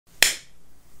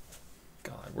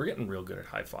We're getting real good at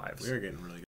high fives. We're getting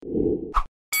really good.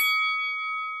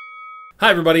 Hi,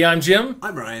 everybody. I'm Jim.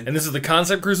 I'm Ryan. And this is the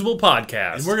Concept Crucible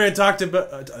podcast. And we're going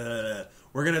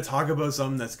to talk about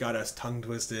something that's got us tongue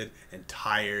twisted and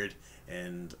tired.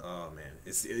 And, oh, man.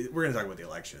 We're going to talk about the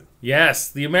election. Yes,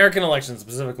 the American election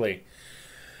specifically.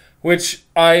 Which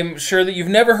I'm sure that you've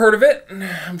never heard of it.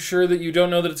 I'm sure that you don't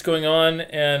know that it's going on.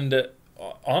 And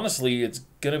honestly, it's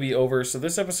going to be over. So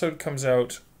this episode comes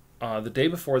out the day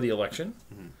before the election.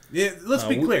 Mm-hmm. Yeah, let's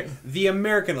be clear. The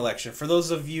American election. For those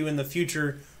of you in the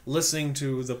future listening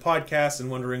to the podcast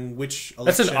and wondering which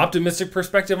election... That's an optimistic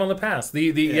perspective on the past.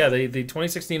 The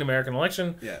 2016 American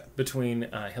election between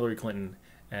Hillary Clinton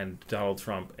and Donald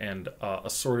Trump and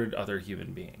assorted other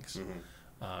human beings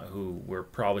who we're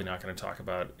probably not going to talk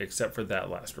about except for that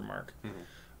last remark.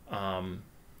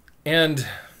 And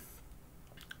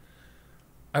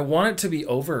I want it to be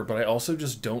over, but I also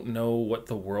just don't know what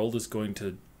the world is going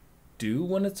to do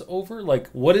when it's over. Like,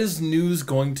 what is news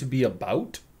going to be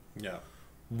about? Yeah.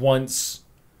 Once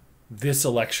this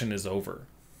election is over.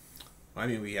 I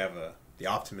mean, we have the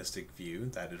optimistic view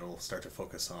that it'll start to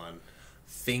focus on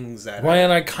things that Ryan,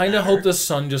 I kind of hope the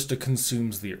sun just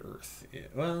consumes the earth. Yeah,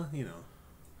 well, you know.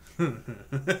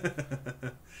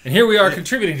 And here we are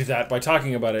contributing to that by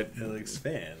talking about it. It'll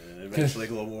expand, and eventually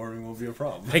global warming won't be a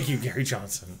problem. Thank you, Gary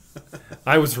Johnson.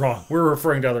 I was wrong. We're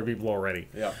referring to other people already.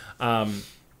 Yeah.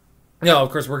 No,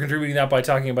 of course, we're contributing that by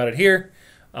talking about it here.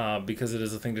 Because it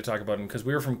is a thing to talk about, and because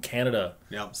we are from Canada,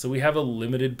 so we have a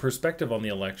limited perspective on the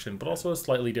election, but also a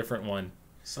slightly different one.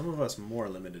 Some of us more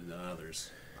limited than others.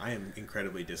 I am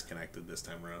incredibly disconnected this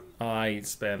time around. I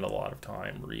spend a lot of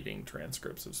time reading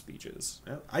transcripts of speeches.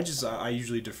 Yeah, I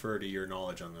usually defer to your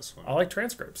knowledge on this one. I like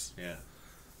transcripts. Yeah.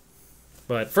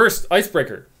 But first,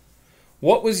 icebreaker.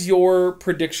 What was your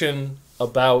prediction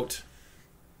about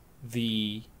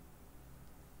the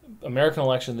American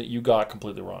election that you got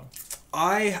completely wrong?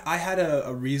 I had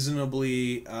a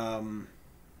reasonably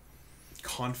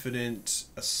confident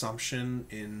assumption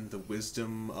in the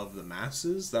wisdom of the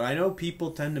masses. That I know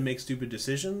people tend to make stupid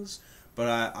decisions,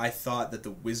 but I thought that the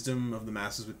wisdom of the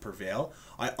masses would prevail.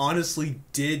 I honestly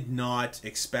did not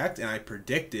expect, and I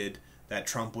predicted, that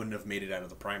Trump wouldn't have made it out of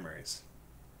the primaries.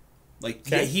 Like,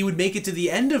 yeah, he would make it to the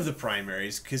end of the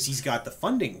primaries because he's got the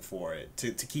funding for it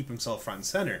to keep himself front and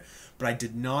center. But I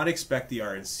did not expect the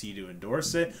RNC to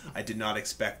endorse it. I did not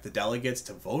expect the delegates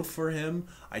to vote for him.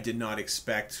 I did not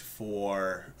expect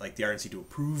for the RNC to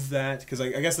approve that. Because I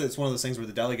guess it's one of those things where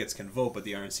the delegates can vote, but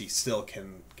the RNC still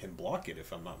can block it,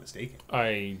 if I'm not mistaken.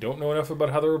 I don't know enough about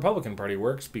how the Republican Party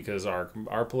works because our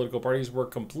political parties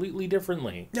work completely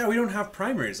differently. Yeah, we don't have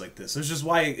primaries like this. That's just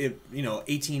why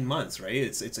 18 months, right?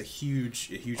 It's a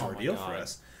huge ordeal for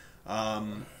us.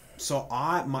 So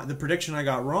the prediction I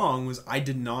got wrong was I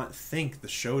did not think the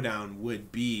showdown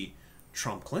would be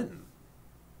Trump-Clinton.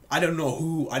 I don't know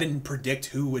who. I didn't predict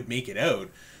who would make it out.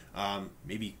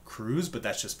 Maybe Cruz, but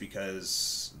that's just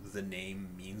because the name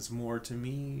means more to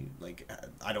me. Like,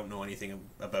 I don't know anything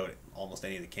about almost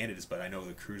any of the candidates, but I know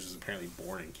that Cruz was apparently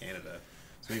born in Canada.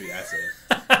 So maybe that's it.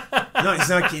 No, he's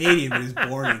not Canadian, but he's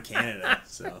born in Canada.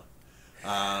 So,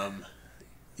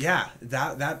 yeah,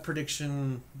 that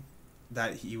prediction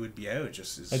that he would be out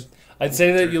just is... I'd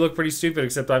say that you look pretty stupid,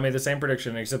 except I made the same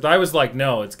prediction, except I was like,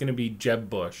 no, it's going to be Jeb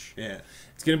Bush. Yeah.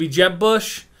 It's going to be Jeb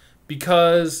Bush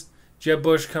because Jeb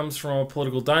Bush comes from a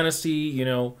political dynasty,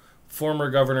 former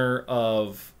governor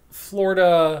of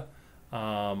Florida.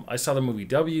 I saw the movie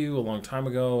W a long time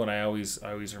ago, and I always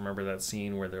remember that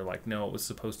scene where they're like, no, it was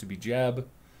supposed to be Jeb.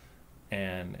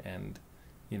 And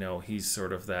he's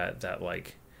sort of that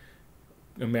like...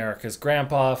 America's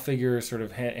grandpa figure sort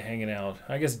of hanging out.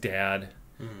 I guess dad,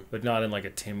 but not in like a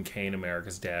Tim Kaine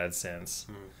America's dad sense.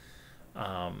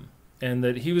 And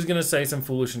that he was going to say some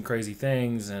foolish and crazy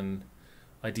things and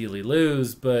ideally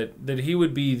lose, but that he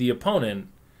would be the opponent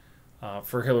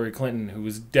for Hillary Clinton, who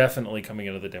was definitely coming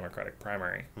into the Democratic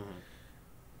primary.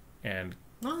 And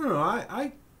I don't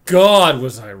know. God,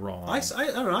 was I wrong. I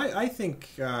don't know. I think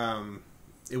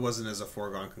it wasn't as a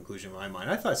foregone conclusion in my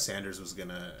mind. I thought Sanders was going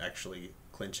to actually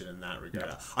clinch it in that regard.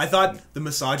 No. I thought the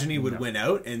misogyny would win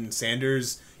out, and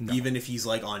Sanders, even if he's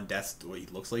like on death's door, he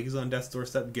looks like he's on death's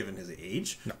doorstep given his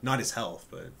age, not his health,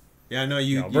 but yeah, no,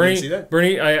 you didn't see that?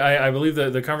 Bernie, I believe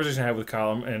the conversation I had with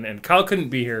Kyle, and Kyle couldn't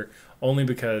be here only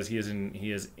because he is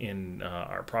in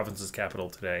our province's capital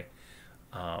today,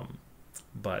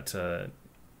 but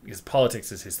his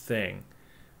politics is his thing,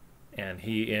 and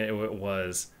it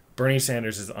was Bernie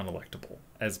Sanders is unelectable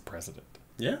as president.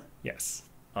 Yeah. Yes.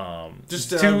 Just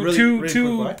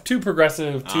too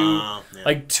progressive,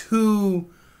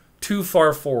 too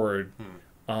far forward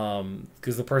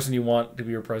Because the person you want to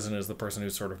be your president is the person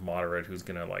who's sort of moderate, who's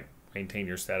going to like maintain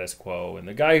your status quo, and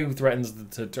the guy who threatens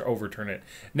to overturn it.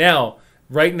 Now,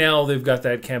 right now, they've got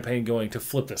that campaign going to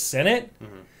flip the Senate.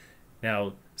 Mm-hmm.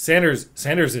 Now, Sanders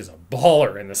is a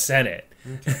baller in the Senate.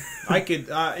 Okay. I could,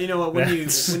 you know what,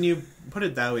 when you put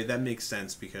it that way, that makes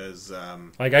sense because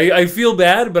like I feel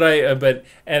bad, but I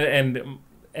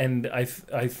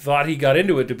thought he got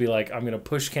into it to be like, I'm going to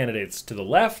push candidates to the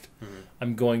left. Mm-hmm.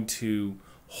 I'm going to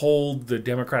hold the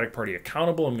Democratic Party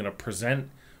accountable. I'm going to present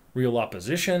real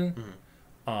opposition. Mm-hmm.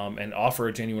 And offer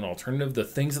a genuine alternative. The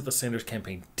things that the Sanders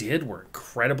campaign did were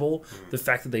incredible. Mm-hmm. The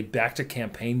fact that they backed a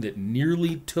campaign that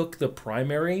nearly took the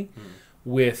primary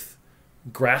with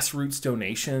grassroots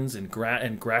donations and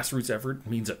grassroots effort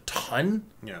means a ton.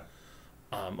 Yeah.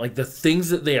 Like the things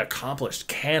that they accomplished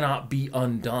cannot be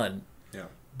undone. Yeah.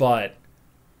 But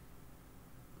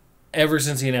ever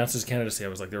since he announced his candidacy, I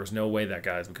was like, there was no way that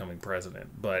guy's becoming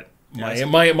president. But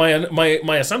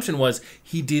my assumption was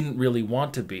he didn't really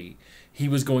want to be. He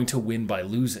was going to win by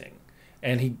losing,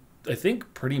 and he, I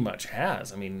think, pretty much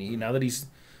has. I mean, now that he's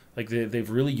like they've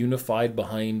really unified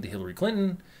behind Hillary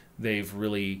Clinton, they've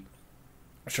really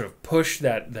sort of pushed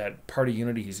that party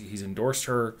unity. He's endorsed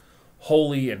her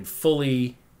wholly and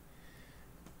fully,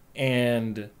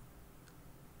 and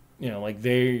you know, like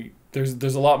there's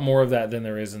a lot more of that than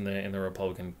there is in the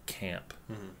Republican camp,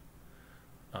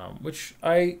 which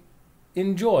I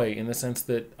enjoy in the sense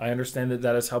that I understand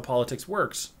that is how politics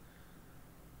works.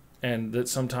 And that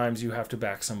sometimes you have to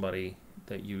back somebody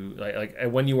that you like.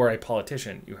 When you are a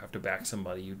politician, you have to back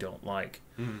somebody you don't like,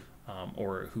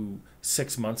 or who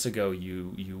 6 months ago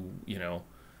you know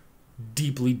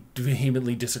deeply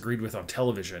vehemently disagreed with on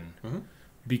television,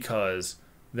 because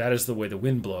that is the way the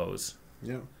wind blows.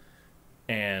 Yeah,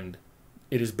 and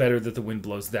it is better that the wind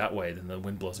blows that way than the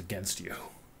wind blows against you.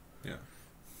 Yeah,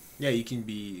 yeah. You can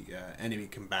be enemy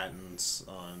combatants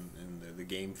in the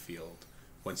game field.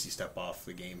 Once you step off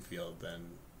the game field, then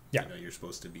you know you're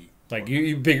supposed to be like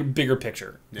you bigger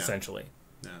picture, essentially.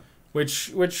 Yeah.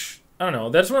 Which I don't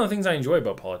know. That's one of the things I enjoy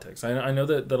about politics. I know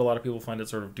that a lot of people find it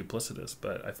sort of duplicitous,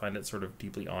 but I find it sort of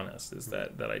deeply honest. Is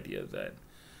that idea that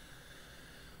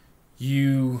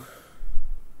you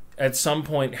at some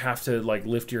point have to like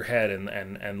lift your head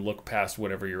and look past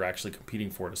whatever you're actually competing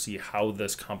for to see how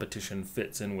this competition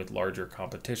fits in with larger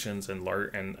competitions and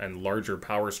larger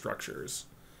power structures.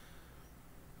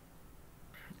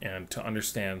 And to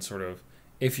understand sort of,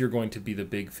 if you're going to be the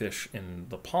big fish in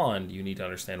the pond, you need to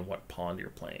understand what pond you're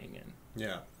playing in.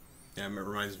 Yeah. Yeah, it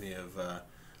reminds me of,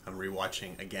 I'm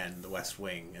rewatching again The West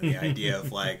Wing, and the idea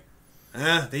of like,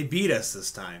 they beat us this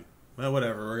time. Well,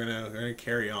 whatever, we're gonna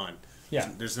carry on.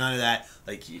 Yeah. There's none of that,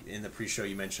 like in the pre-show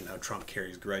you mentioned how Trump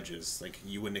carries grudges. Like,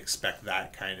 you wouldn't expect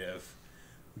that kind of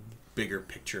bigger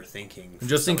picture thinking.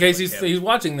 Just in case he's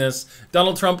watching this,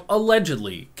 Donald Trump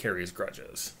allegedly carries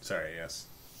grudges. Sorry, yes.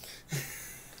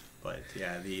 But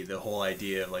yeah, the whole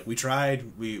idea of like, we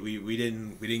tried, we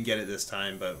didn't get it this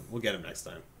time, but we'll get him next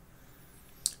time.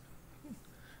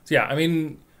 So yeah, I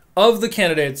mean, of the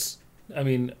candidates, I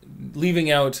mean,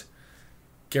 leaving out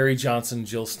Gary Johnson,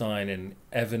 Jill Stein, and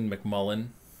Evan McMullin.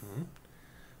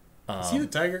 Is he the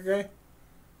tiger guy?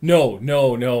 No.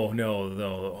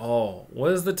 Oh,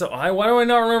 what is why do I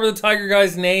not remember the tiger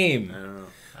guy's name?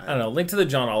 I don't know. Link to the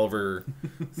John Oliver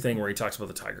thing where he talks about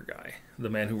the tiger guy, the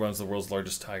man who runs the world's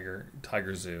largest tiger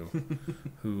zoo,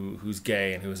 who's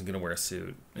gay and who isn't going to wear a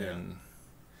suit, and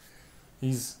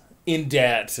he's in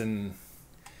debt and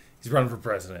he's running for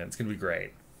president. It's going to be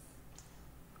great.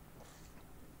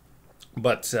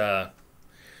 But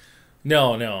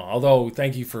no. Although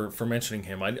thank you for mentioning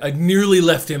him, I nearly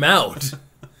left him out.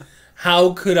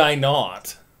 How could I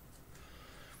not?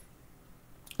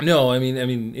 No, I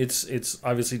mean it's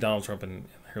obviously Donald Trump and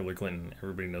Hillary Clinton.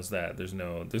 Everybody knows that. There's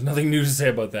nothing new to say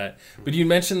about that. But you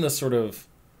mentioned the sort of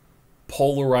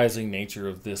polarizing nature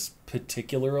of this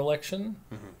particular election.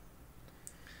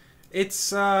 It's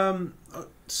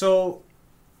so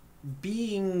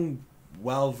being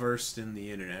well versed in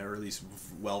the internet, or at least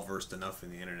well versed enough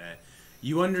in the internet,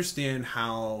 you understand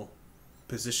how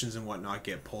positions and whatnot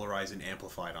get polarized and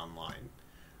amplified online.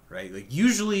 Right, like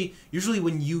usually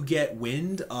when you get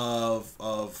wind of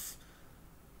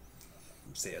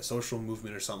say a social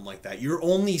movement or something like that, you're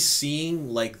only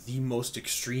seeing like the most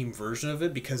extreme version of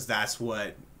it because that's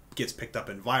what gets picked up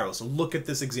in viral. So look at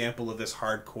this example of this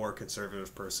hardcore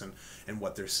conservative person and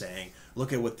what they're saying.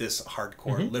 Look at what this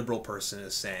hardcore liberal person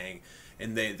is saying,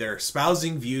 and they're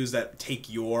espousing views that take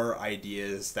your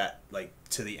ideas that like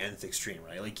to the nth extreme,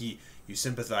 right? Like you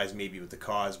sympathize maybe with the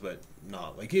cause, but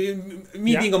not like me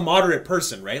being a moderate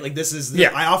person, right? Like this is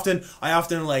I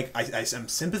often like I'm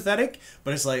sympathetic,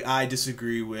 but it's like I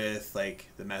disagree with like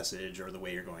the message or the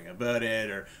way you're going about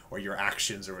it or your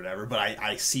actions or whatever. But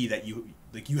I see that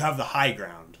you have the high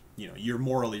ground. You know, you're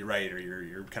morally right, or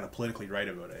you're kind of politically right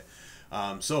about it.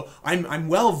 So I'm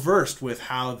well versed with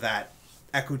how that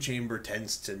echo chamber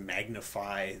tends to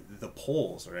magnify the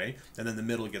polls, right? And then the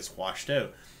middle gets washed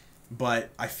out. But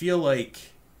I feel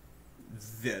like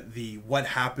the what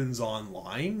happens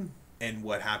online and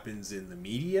what happens in the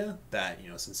media, that, you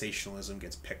know, sensationalism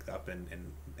gets picked up and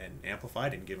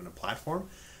amplified and given a platform,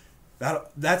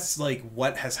 that's like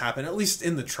what has happened, at least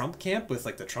in the Trump camp, with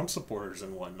like the Trump supporters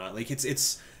and whatnot. Like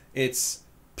it's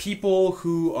people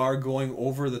who are going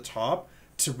over the top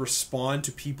to respond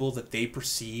to people that they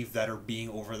perceive that are being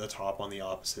over the top on the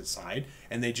opposite side,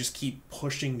 and they just keep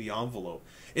pushing the envelope.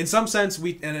 In some sense,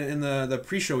 in the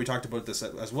pre-show we talked about this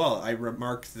as well. I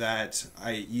remarked that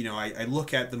I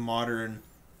look at the modern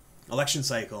election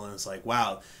cycle and it's like,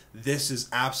 wow, this is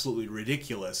absolutely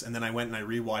ridiculous. And then I went and I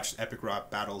rewatched Epic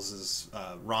Rock Battles'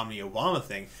 Romney Obama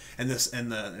thing, and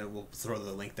we'll throw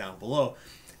the link down below.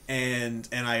 And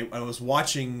I was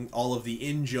watching all of the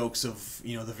in-jokes of,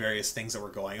 you know, the various things that were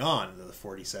going on, the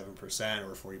 47%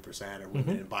 or 40% or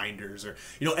women in binders, or,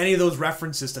 you know, any of those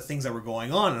references to things that were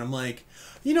going on. And I'm like,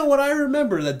 you know what, I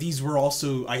remember that these were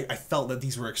also, I felt that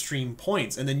these were extreme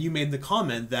points. And then you made the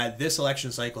comment that this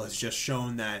election cycle has just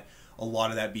shown that a lot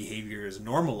of that behavior is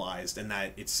normalized, and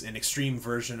that it's an extreme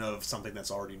version of something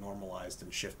that's already normalized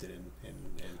and shifted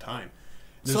in time.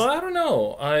 So I don't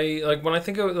know. When I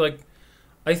think of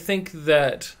I think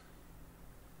that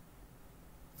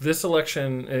this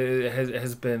election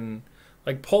has been,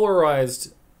 like,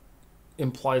 polarized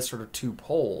implies sort of two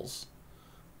poles,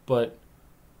 but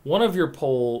one of your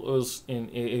polls,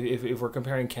 if we're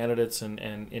comparing candidates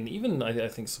and even I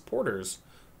think supporters,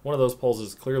 one of those polls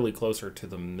is clearly closer to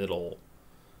the middle.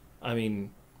 I mean,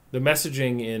 the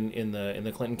messaging in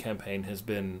the Clinton campaign has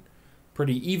been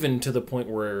pretty even, to the point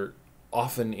where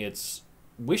often it's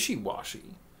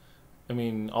wishy-washy. I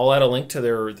mean, I'll add a link to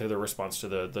their response to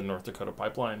the North Dakota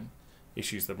pipeline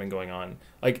issues that have been going on.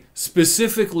 Like,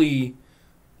 specifically,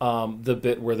 the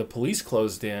bit where the police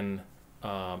closed in.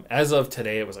 As of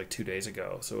today, it was like 2 days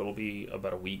ago, so it'll be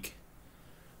about a week.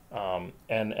 And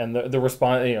the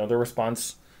response, you know, the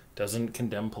response doesn't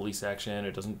condemn police action.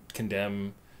 It doesn't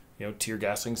condemn, you know, tear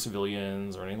gassing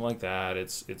civilians or anything like that.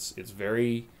 It's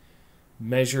very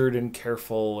measured and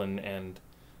careful, and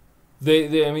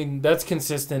They, I mean, that's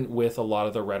consistent with a lot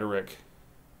of the rhetoric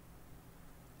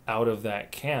out of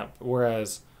that camp.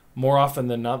 Whereas more often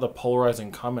than not, the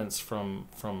polarizing comments from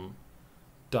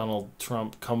Donald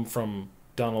Trump come from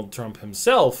Donald Trump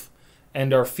himself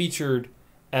and are featured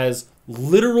as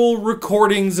literal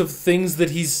recordings of things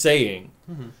that he's saying.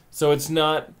 Mm-hmm. So it's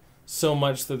not so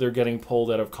much that they're getting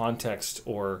pulled out of context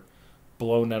or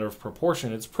blown out of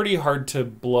proportion. It's pretty hard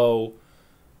to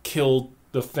kill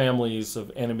the families of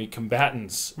enemy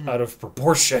combatants out of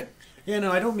proportion. Yeah,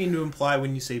 no, I don't mean to imply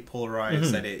when you say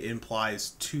polarized that it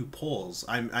implies two poles.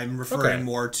 I'm referring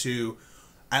more to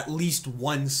at least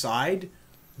one side.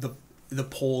 The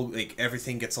pole, like,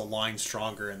 everything gets aligned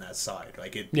stronger in that side.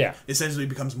 Like, it essentially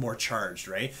becomes more charged,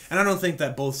 right? And I don't think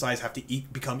that both sides have to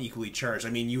become equally charged. I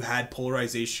mean, you had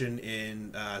polarization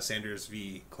in Sanders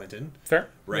v. Clinton. Fair.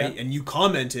 Right? Yeah. And you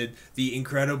commented the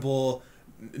incredible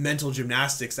mental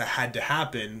gymnastics that had to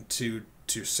happen to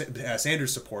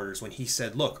Sanders supporters when he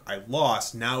said, look, I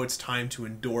lost, now it's time to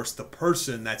endorse the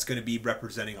person that's going to be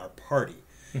representing our party.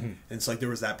 And it's like there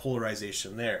was that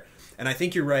polarization there. And I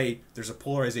think you're right, there's a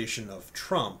polarization of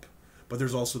Trump, but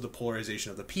there's also the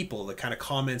polarization of the people, the kind of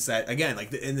comments that, again, like,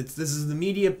 this is the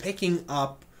media picking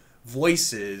up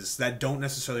voices that don't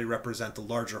necessarily represent the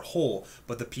larger whole,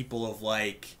 but the people of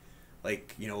like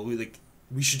you know, like,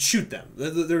 we should shoot them.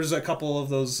 There's a couple of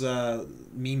those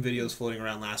meme videos floating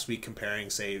around last week comparing,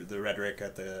 say, the rhetoric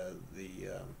at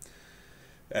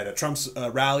at a Trump's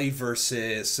rally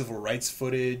versus civil rights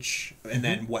footage, and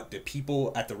then what the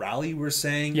people at the rally were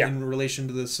saying in relation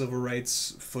to the civil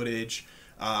rights footage.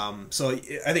 So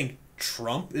I think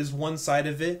Trump is one side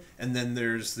of it, and then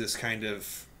there's this kind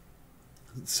of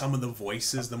some of the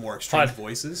voices, the more extreme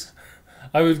voices.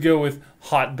 I would go with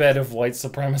hotbed of white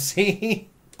supremacy.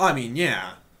 I mean,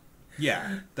 yeah,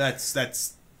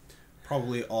 that's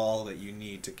probably all that you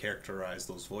need to characterize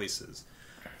those voices.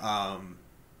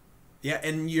 Yeah,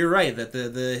 and you're right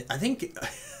that I think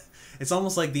it's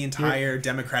almost like the entire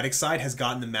Democratic side has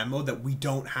gotten the memo that we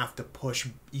don't have to push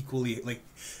equally. Like,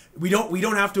 we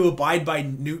don't have to abide by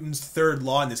Newton's third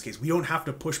law in this case. We don't have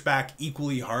to push back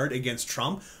equally hard against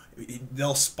Trump.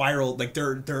 they'll spiral. Like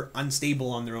they're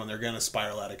unstable on their own. They're gonna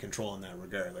spiral out of control in that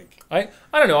regard. Like I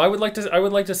don't know. I would like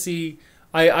to see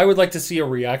a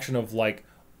reaction of like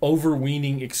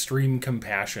overweening extreme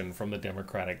compassion from the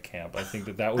Democratic camp. I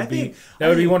think that would be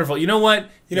wonderful. You know what?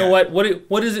 You know what?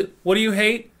 What is it? What do you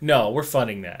hate? No, we're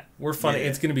funding that. We're funding.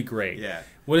 It's going to be great. Yeah.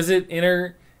 What is it?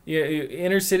 Inner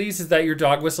cities? Is that your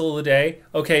dog whistle of the day?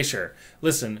 Okay, sure.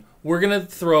 Listen, we're going to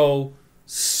throw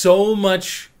so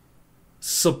much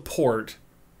support,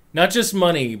 not just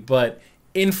money, but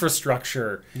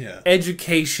infrastructure,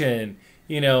 education,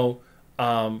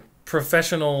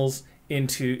 professionals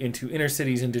into inner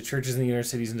cities, into churches in the inner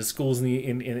cities, into schools in the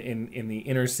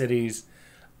inner cities,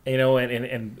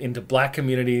 and into black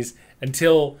communities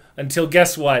until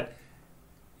guess what?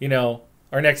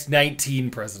 Our next 19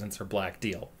 presidents are black.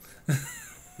 Deal.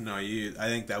 No, I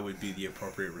think that would be the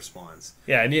appropriate response.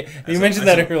 Yeah, and you mentioned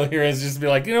that earlier, as just be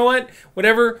like, you know what?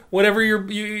 Whatever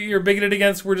you're bigoted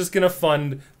against, we're just gonna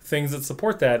fund things that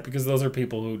support that because those are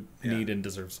people who need and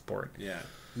deserve support. Yeah.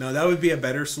 No, that would be a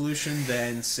better solution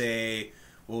than, say,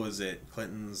 what was it?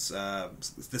 Clinton's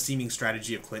the seeming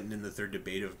strategy of Clinton in the third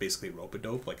debate of basically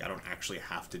rope-a-dope. Like, I don't actually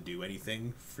have to do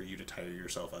anything for you to tire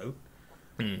yourself out.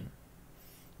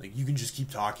 Like, you can just keep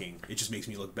talking. It just makes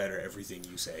me look better, everything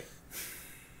you say.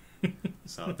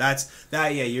 So that's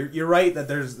that. Yeah, you're right that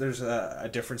there's a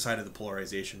different side of the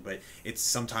polarization, but it's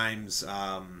sometimes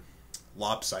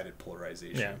lopsided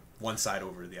polarization. Yeah. One side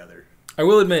over the other. I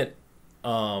will admit,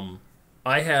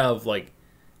 I have like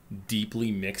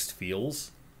deeply mixed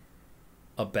feels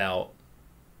about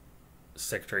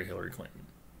Secretary Hillary Clinton,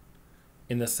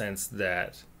 in the sense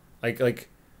that that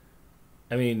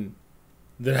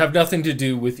have nothing to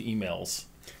do with emails.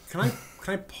 Can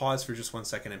I pause for just 1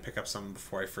 second and pick up something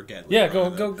before I forget? Yeah, go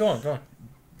on.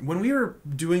 When we were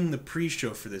doing the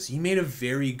pre-show for this, you made a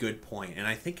very good point, and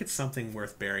I think it's something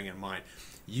worth bearing in mind.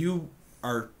 You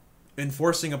are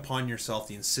enforcing upon yourself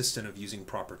the insistence of using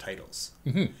proper titles,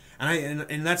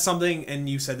 and that's something. And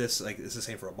you said this, like, it's the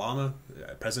same for Obama,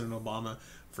 President Obama,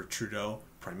 for Trudeau,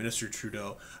 Prime Minister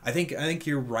Trudeau. I think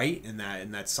you're right in that,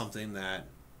 and that's something that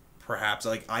perhaps,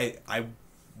 like, I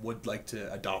would like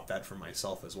to adopt that for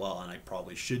myself as well, and I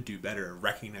probably should do better at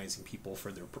recognizing people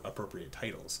for their appropriate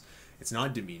titles. It's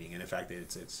not demeaning, and in fact,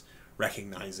 it's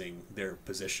recognizing their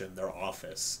position, their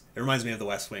office. It reminds me of The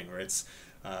West Wing, where it's,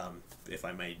 if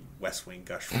I might West Wing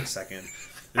gush for a second,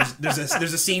 there's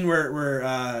a scene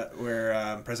where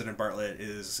President Bartlett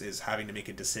is having to make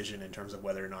a decision in terms of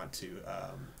whether or not to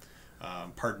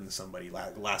pardon somebody,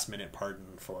 last minute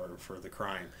pardon for the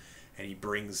crime, and he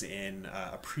brings in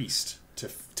a priest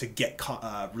to get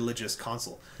religious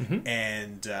counsel,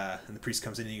 and the priest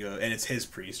comes in and it's his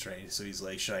priest, right? So he's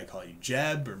like, should I call you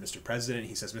Jeb or Mr. President?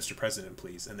 He says, Mr. President,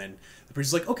 please. And then the priest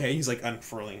is like, okay. He's like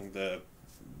unfurling the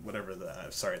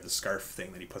scarf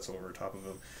thing that he puts over top of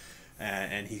him,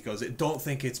 and he goes, don't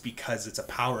think it's because it's a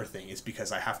power thing. It's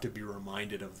because I have to be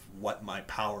reminded of what my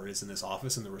power is in this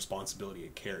office and the responsibility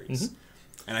it carries.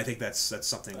 And I think that's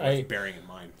something worth bearing in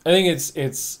mind. I think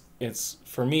it's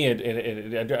for me.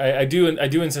 I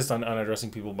do insist on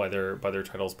addressing people by their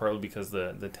titles, partly because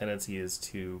the tendency is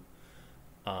to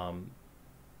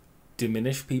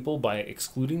diminish people by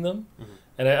excluding them,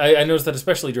 and I noticed that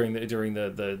especially during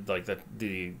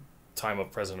the time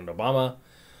of President Obama,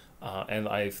 and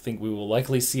I think we will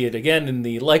likely see it again in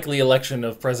the likely election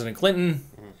of President Clinton.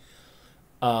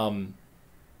 But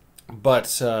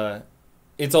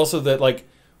it's also that, like,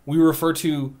 we refer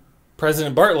to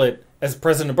President Bartlett as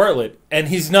President Bartlett, and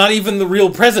he's not even the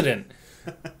real president.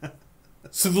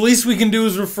 So the least we can do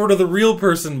is refer to the real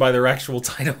person by their actual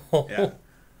title. Yeah.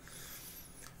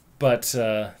 But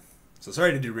so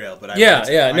sorry to derail, but I have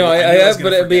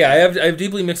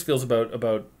deeply mixed feels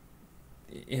about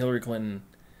Hillary Clinton,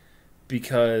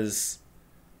 because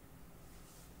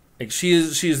like she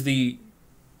is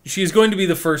going to be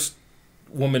the first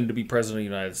woman to be president of the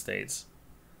United States,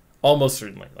 almost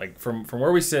certainly. Like from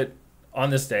where we sit on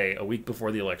this day, a week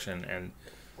before the election, and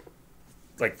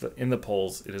like in the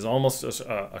polls, it is almost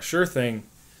a sure thing,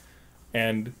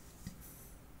 and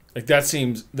like that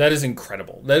is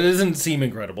incredible. That doesn't seem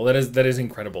incredible. That is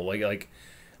incredible. Like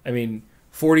I mean,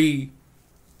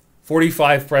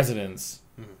 45 presidents,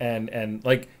 and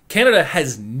like Canada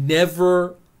has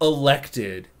never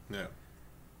elected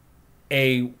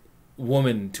a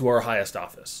woman to our highest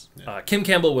office. Kim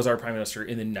Campbell was our prime minister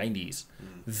in the 90s,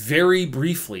 very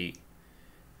briefly,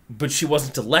 but she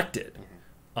wasn't elected.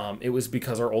 It was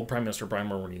because our old prime minister, Brian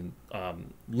Mulroney,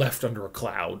 left under a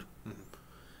cloud,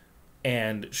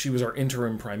 and she was our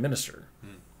interim prime minister.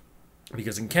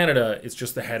 Because in Canada, it's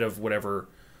just the head of whatever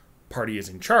party is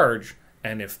in charge,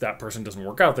 And if that person doesn't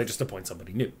work out, they just appoint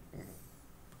somebody new.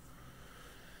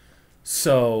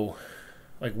 So,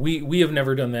 like, we have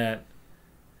never done that.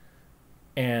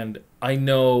 And I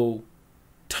know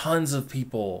tons of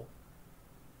people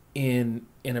in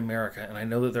America, and I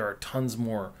know that there are tons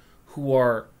more who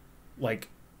are, like,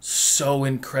 so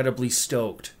incredibly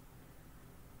stoked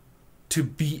to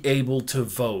be able to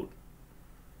vote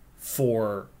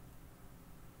for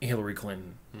Hillary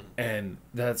Clinton. And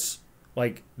that's,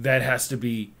 like, that has to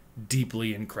be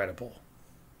deeply incredible.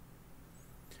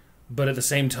 But at the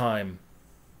same time,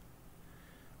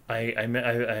 I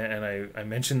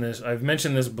mentioned this. I've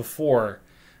mentioned this before,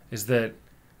 is that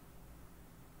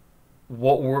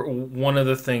one of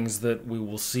the things that we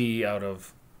will see out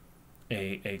of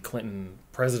a Clinton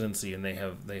presidency, and they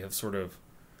have sort of,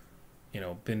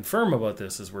 been firm about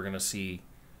this, is we're going to see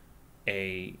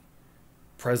a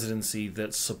presidency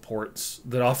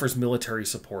that offers military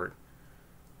support,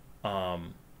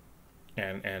 and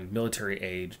military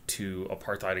aid to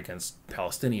apartheid against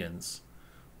Palestinians.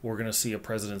 We're going to see a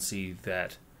presidency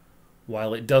that,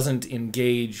 while it doesn't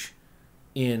engage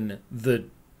in the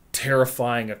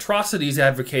terrifying atrocities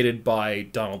advocated by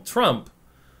Donald Trump,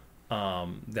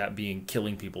 that being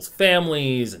killing people's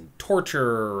families and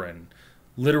torture and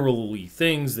literally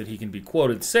things that he can be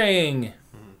quoted saying.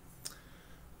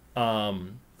 I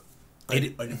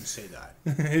didn't say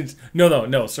that.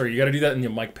 No. Sorry, you got to do that in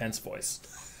your Mike Pence voice.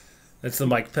 That's the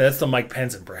Mike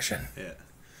Pence impression. Yeah.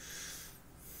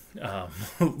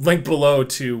 Link below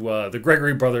to the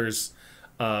Gregory Brothers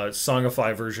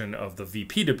songify version of the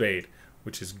VP debate,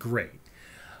 which is great.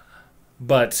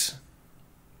 But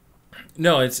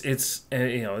no, it's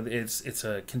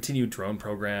a continued drone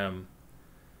program,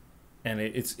 and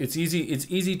it's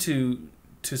easy to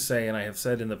say, and I have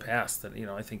said in the past that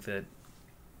I think that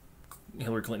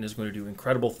Hillary Clinton is going to do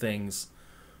incredible things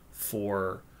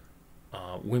for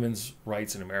women's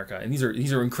rights in America, and these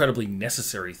are incredibly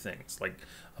necessary things. Like,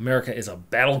 America is a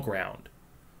battleground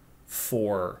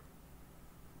for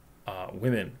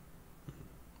women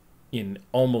in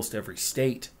almost every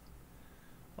state.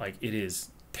 Like, it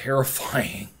is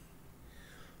terrifying.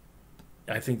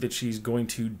 I think that she's going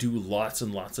to do lots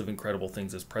and lots of incredible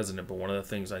things as president, but one of the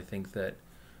things I think that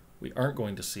we aren't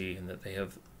going to see, and that they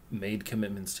have made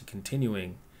commitments to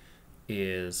continuing,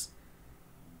 is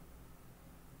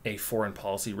a foreign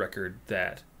policy record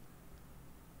that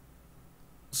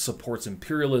supports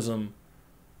imperialism,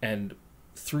 and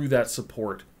through that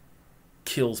support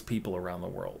kills people around the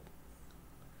world.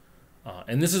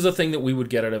 And this is a thing that we would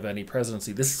get out of any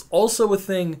presidency. This is also a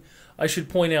thing I should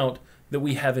point out that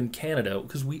we have in Canada,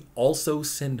 because we also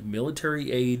send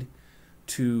military aid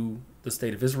to the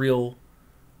state of Israel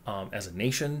as a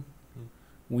nation.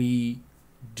 We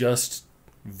just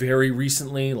very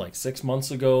recently, like 6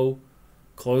 months ago,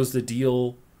 closed a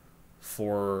deal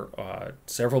for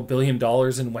several $1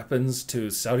 billion in weapons to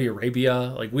Saudi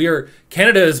Arabia. Like,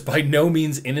 Canada is by no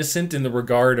means innocent in the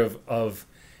regard of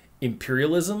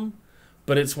imperialism,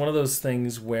 but it's one of those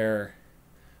things where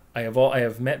I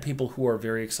have met people who are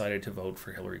very excited to vote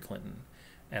for Hillary Clinton,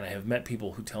 and I have met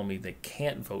people who tell me they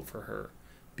can't vote for her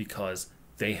because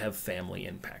they have family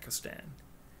in Pakistan.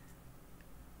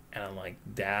 And I'm like,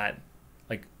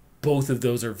 both of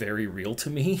those are very real to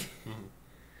me. Mm-hmm.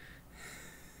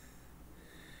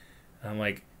 I'm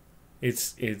like,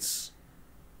 it's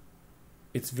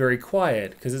very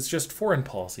quiet because it's just foreign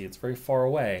policy. It's very far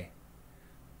away,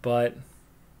 but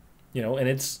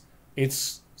and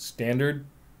it's standard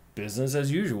business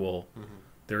as usual. Mm-hmm.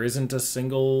 There isn't a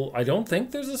single. I don't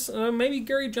think there's maybe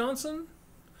Gary Johnson,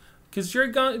 because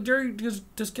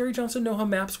does Gary Johnson know how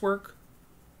maps work?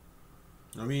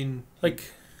 I mean,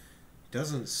 like,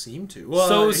 doesn't seem to.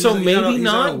 Well, so maybe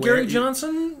not Gary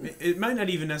Johnson. It might not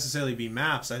even necessarily be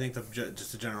maps. I think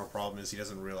just the general problem is he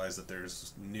doesn't realize that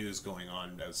there's news going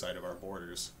on outside of our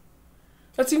borders.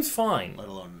 That seems fine. Let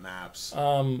alone maps.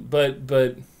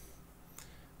 But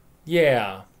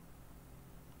yeah.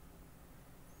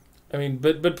 I mean,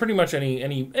 but pretty much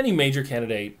any major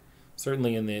candidate,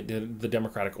 certainly in the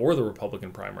Democratic or the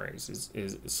Republican primaries,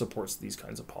 is supports these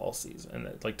kinds of policies,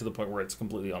 and like to the point where it's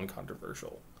completely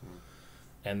uncontroversial. Mm.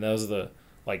 And those are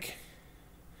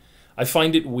I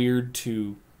find it weird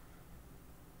to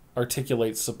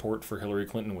articulate support for Hillary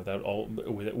Clinton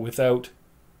without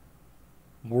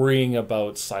worrying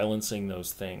about silencing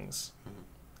those things. Mm.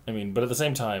 I mean, but at the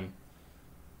same time,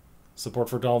 support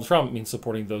for Donald Trump means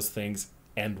supporting those things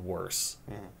and worse.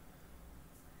 Mm.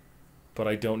 But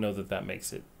I don't know that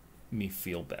makes me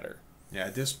feel better. Yeah,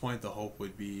 at this point, the hope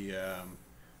would be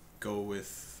go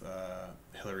with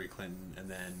Hillary Clinton, and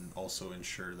then also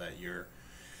ensure that your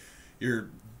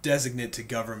designate to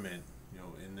government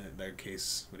in their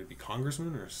case, would it be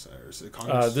congressman or is it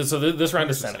Congress? This round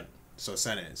is Senate. So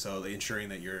Senate. So ensuring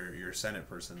that your Senate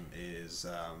person is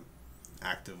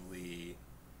actively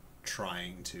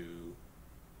trying to,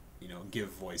 give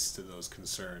voice to those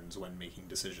concerns when making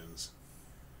decisions.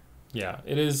 Yeah,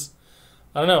 it is.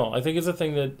 I don't know. I think it's a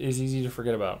thing that is easy to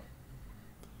forget about.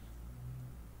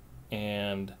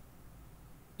 And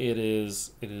it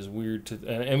is weird to,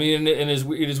 it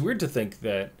is weird to think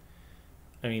that,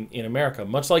 in America,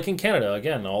 much like in Canada,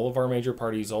 again, all of our major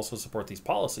parties also support these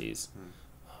policies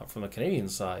from the Canadian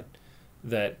side,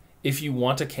 that if you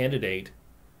want a candidate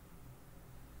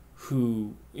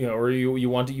who, or you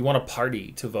want a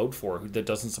party to vote for that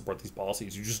doesn't support these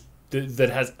policies, that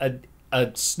has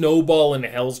a snowball in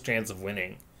hell's chance of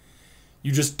winning,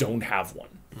 you just don't have one.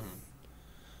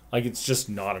 Like, it's just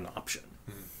not an option.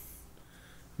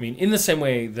 In the same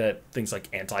way that things like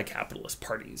anti-capitalist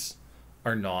parties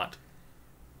are not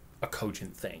a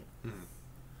cogent thing.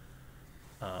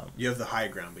 You have the high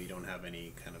ground, but you don't have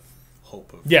any kind of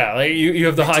hope of... Yeah, like you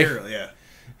have the material, yeah.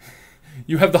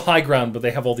 You have the high ground, but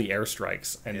they have all the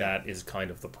airstrikes, and that is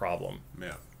kind of the problem.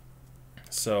 Yeah.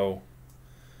 So...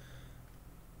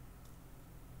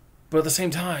 But at the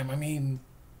same time,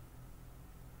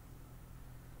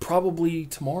 probably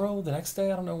tomorrow, the next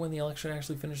day, I don't know when the election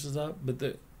actually finishes up, but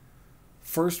the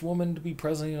first woman to be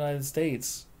president of the United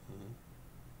States,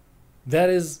 that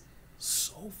is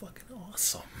so fucking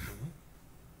awesome.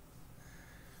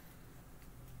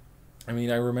 I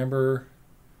remember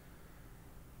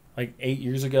like 8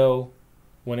 years ago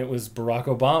when it was Barack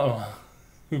Obama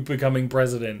becoming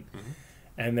president,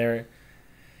 and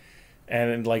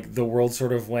like the world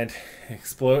sort of went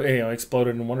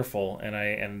exploded and wonderful,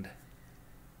 and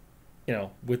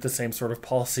with the same sort of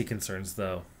policy concerns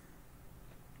though,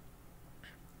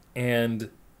 and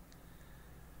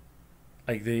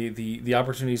like the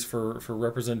opportunities for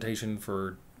representation,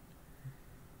 for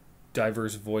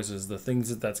diverse voices, the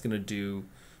things that's going to do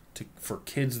for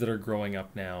kids that are growing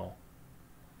up now,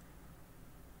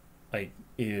 like,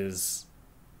 is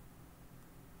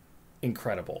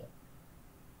incredible,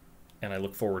 and I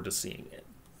look forward to seeing it.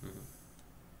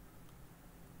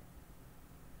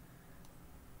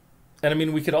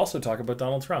 And we could also talk about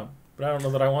Donald Trump, but I don't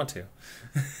know that I want to.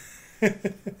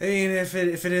 If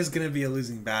it is going to be a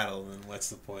losing battle, then what's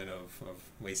the point of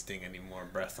wasting any more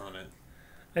breath on it?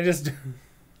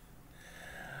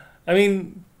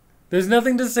 There's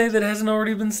nothing to say that hasn't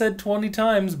already been said 20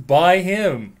 times by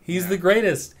him. He's the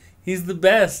greatest. He's the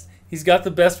best. He's got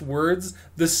the best words.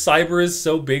 The cyber is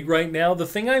so big right now. The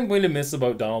thing I'm going to miss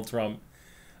about Donald Trump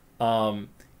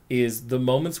is the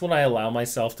moments when I allow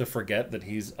myself to forget that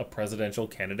he's a presidential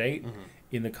candidate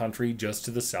in the country just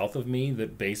to the south of me,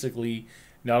 that basically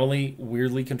not only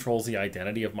weirdly controls the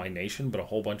identity of my nation, but a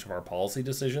whole bunch of our policy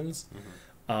decisions.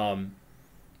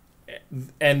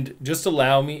 And just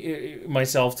allow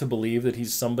myself to believe that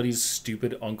he's somebody's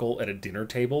stupid uncle at a dinner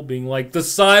table being like, the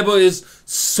cyber is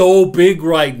so big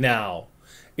right now.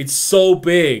 It's so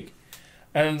big.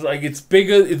 And like, it's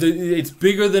bigger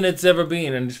than it's ever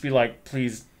been. And just be like,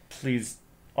 please,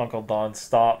 Uncle Don,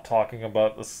 stop talking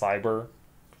about the cyber.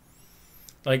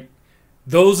 Like,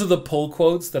 those are the pull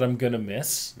quotes that I'm going to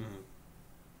miss.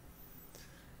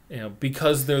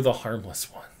 Because they're the harmless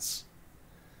ones.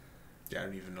 Yeah, I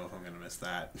don't even know if I'm going to miss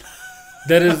that.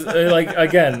 That is, like,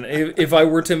 again, if I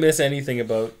were to miss anything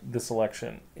about this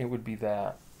election, it would be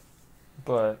that.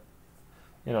 But,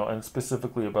 and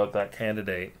specifically about that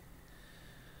candidate.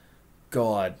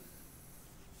 God,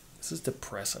 this is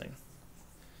depressing.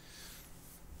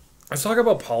 Let's talk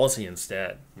about policy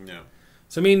instead. Yeah.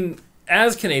 So,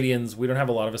 as Canadians, we don't have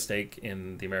a lot of a stake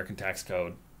in the American tax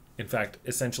code. In fact,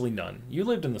 essentially none. You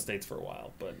lived in the States for a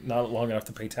while, but not long enough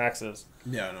to pay taxes.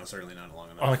 Yeah, no, certainly not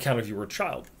long enough. On account of you were a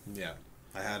child. Yeah.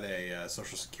 I had a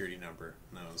Social Security number,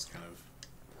 and that was kind of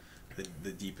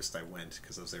the deepest I went,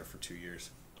 because I was there for 2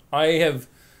 years. I have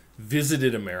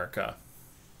visited America,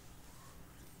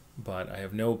 but I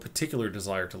have no particular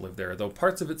desire to live there, though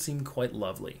parts of it seem quite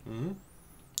lovely.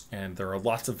 And there are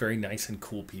lots of very nice and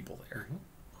cool people there.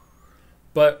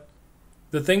 But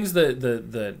the things that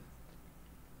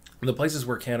the places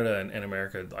where Canada and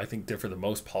America, I think, differ the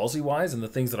most policy-wise, and the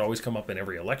things that always come up in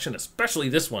every election, especially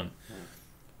this one,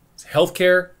 is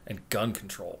healthcare and gun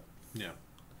control. Yeah.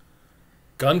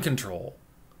 Gun control.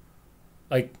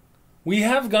 Like, we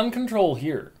have gun control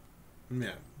here.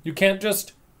 Yeah. You can't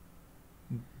just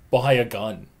buy a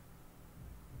gun.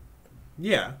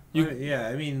 Yeah.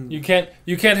 You can't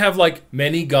have, like,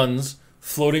 many guns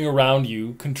floating around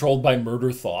you, controlled by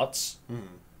murder thoughts.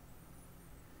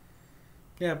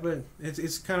 Yeah, but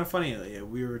it's kind of funny.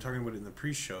 We were talking about it in the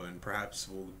pre-show, and perhaps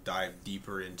we'll dive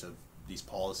deeper into these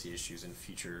policy issues in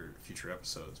future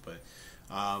episodes. But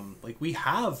like, we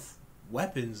have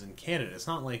weapons in Canada. It's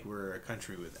not like we're a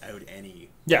country without any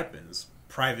weapons,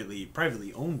 privately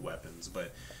owned weapons.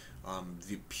 But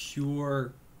the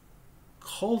pure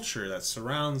culture that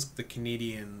surrounds the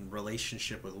Canadian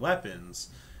relationship with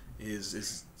weapons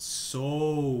is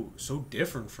so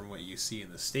different from what you see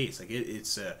in the States. Like,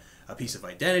 it's a piece of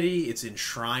identity. It's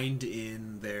enshrined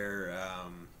in their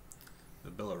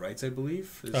the Bill of Rights, I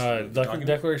believe. The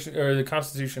Declaration or the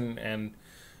Constitution, and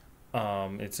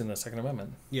it's in the Second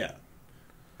Amendment. Yeah.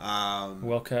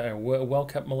 Well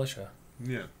kept militia.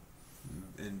 Yeah.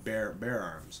 And bear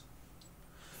arms.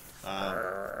 There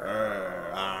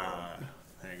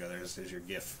you go. There's your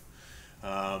GIF.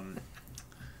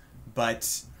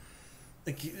 But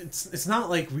like, it's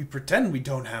not like we pretend we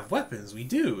don't have weapons. We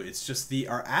do. It's just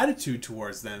our attitude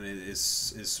towards them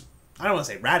is I don't want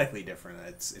to say radically different.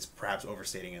 It's perhaps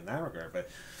overstating in that regard, but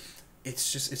it's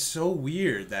so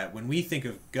weird that when we think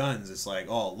of guns, it's like,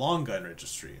 oh, long gun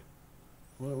registry.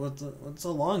 What's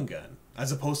a long gun?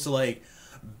 As opposed to like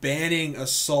banning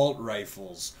assault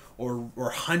rifles or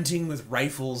hunting with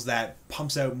rifles that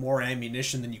pumps out more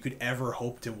ammunition than you could ever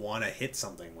hope to want to hit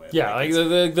something with. Yeah, like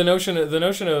the notion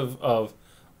of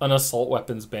an assault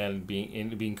weapons ban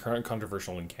being current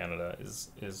controversial in Canada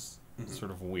is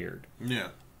sort of weird. Yeah.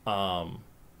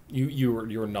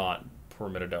 You're not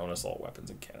permitted to own assault weapons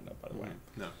in Canada, by the way.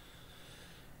 No.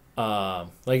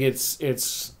 Like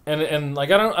it's and like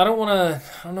I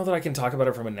don't know that I can talk about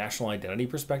it from a national identity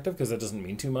perspective, because that doesn't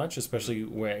mean too much, especially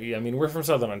we're from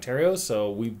Southern Ontario,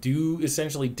 so we do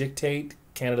essentially dictate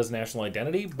Canada's national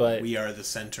identity, but we are the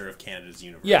center of Canada's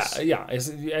universe. Yeah.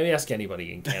 Ask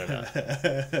anybody in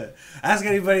Canada. Ask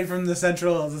anybody from the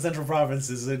central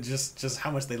provinces just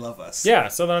how much they love us. Yeah,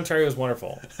 Southern Ontario is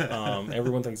wonderful.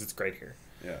 Everyone thinks it's great here.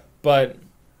 Yeah, but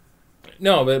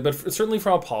certainly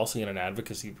from a policy and an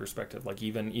advocacy perspective, like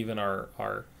even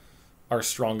our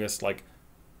strongest like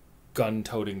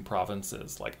gun-toting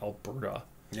provinces like Alberta.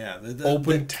 Yeah,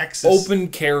 the Texas open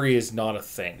carry is not a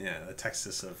thing. Yeah, the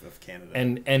Texas of Canada,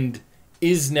 and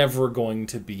is never going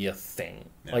to be a thing.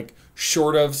 Yeah. Like,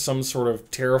 short of some sort of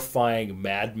terrifying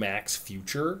Mad Max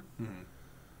future,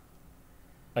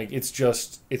 like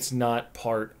it's not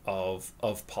part of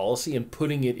policy, and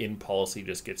putting it in policy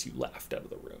just gets you laughed out of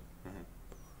the room.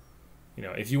 You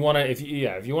know, if you want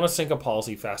to sink a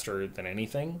policy faster than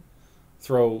anything,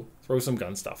 throw some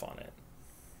gun stuff on it.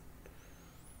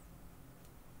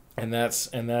 And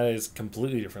that is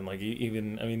completely different. Like,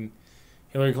 Hillary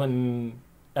Clinton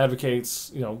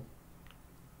advocates,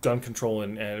 gun control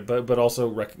but also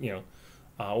what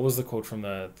was the quote from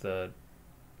the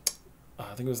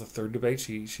I think it was the third debate.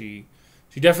 She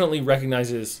definitely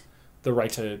recognizes the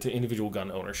right to individual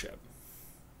gun ownership.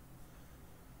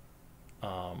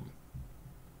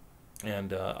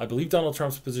 And I believe Donald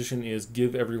Trump's position is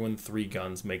give everyone 3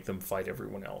 guns, make them fight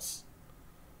everyone else.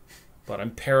 But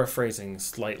I'm paraphrasing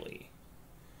slightly.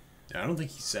 I don't think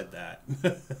he said that.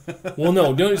 Well,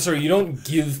 no, you don't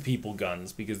give people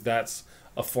guns, because that's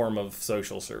a form of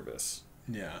social service.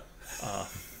 Yeah.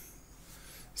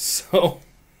 So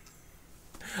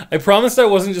I promised I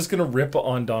wasn't just going to rip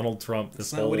on Donald Trump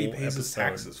this whole episode. That's not what he pays his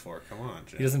taxes for. Come on,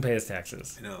 Jim. He doesn't pay his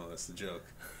taxes. I know, that's the joke.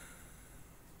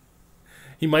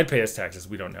 He might pay his taxes.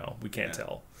 We don't know. We can't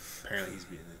tell. Apparently he's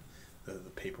being the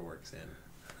paperwork's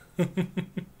in.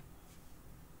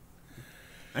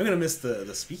 I'm gonna miss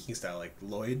the speaking style, like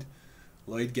Lloyd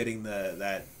getting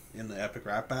that in the epic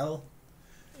rap battle.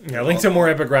 Yeah, link to more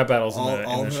epic rap battles in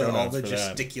the show notes. All the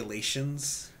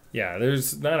gesticulations. That. Yeah,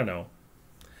 there's I don't know,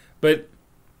 but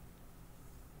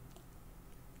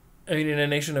I mean, in a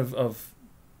nation of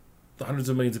hundreds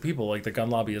of millions of people, like, the gun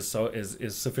lobby is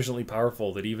sufficiently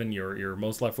powerful that even your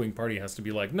most left wing party has to be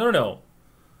like, no,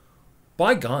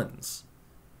 buy guns,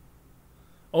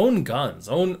 own guns,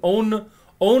 own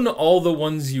all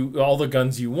the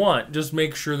guns you want. Just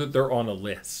make sure that they're on a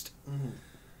list. Mm-hmm.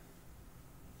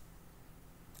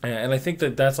 And I think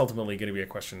that's ultimately going to be a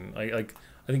question. I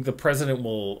think the president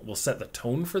will set the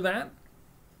tone for that,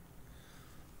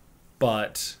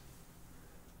 but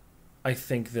I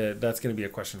think that's going to be a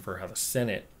question for how the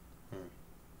Senate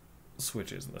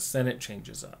switches and the Senate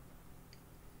changes up.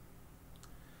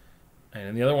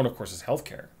 And the other one, of course, is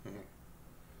healthcare.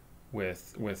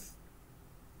 With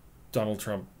Donald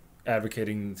Trump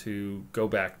advocating to go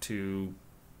back to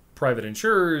private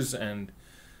insurers and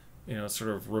sort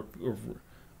of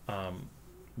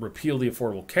repeal the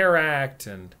Affordable Care Act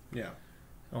and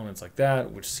elements like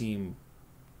that, which seem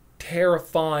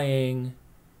terrifying.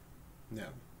 Yeah.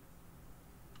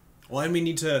 Well, and we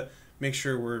need to make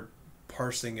sure we're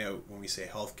parsing out when we say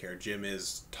healthcare. Jim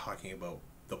is talking about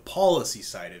the policy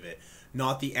side of it,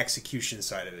 not the execution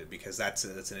side of it, because that's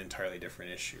an entirely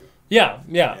different issue. Yeah.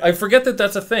 I forget that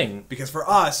that's a thing. Because for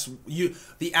us,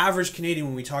 the average Canadian,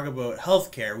 when we talk about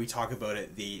healthcare, we talk about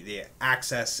it the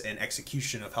access and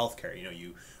execution of healthcare. You know,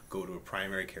 you go to a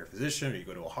primary care physician or you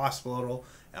go to a hospital,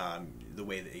 the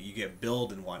way that you get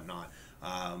billed and whatnot.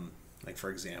 Like, for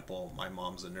example, my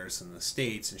mom's a nurse in the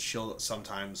States, and she'll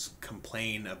sometimes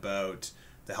complain about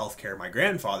the healthcare my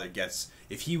grandfather gets.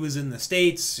 If he was in the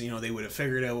States, you know, they would have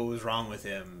figured out what was wrong with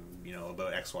him, you know,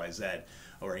 about XYZ.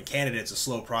 Or in Canada, it's a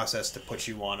slow process to put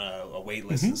you on a wait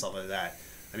list and stuff like that.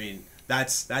 I mean,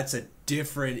 that's a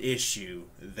different issue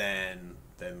than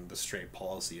the straight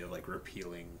policy of, like,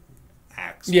 repealing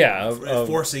acts. Yeah,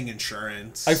 forcing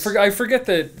insurance. I forget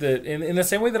that in the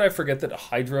same way that I forget that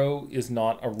hydro is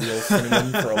not a real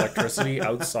synonym for electricity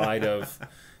outside of,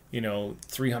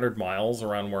 300 miles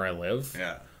around where I live.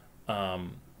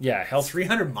 Yeah. Health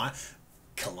 300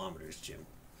 kilometers, Jim.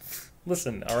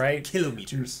 Listen, all right.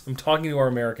 Kilometers. I'm talking to our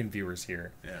American viewers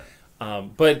here. Yeah.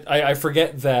 But I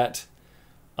forget that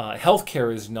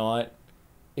healthcare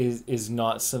is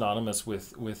not synonymous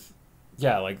with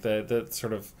like the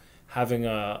sort of having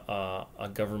a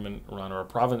government run or a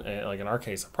province, like in our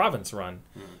case, a province run,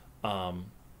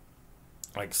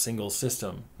 like single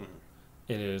system.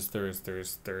 It is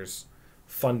there's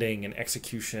funding and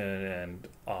execution and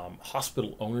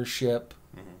hospital ownership,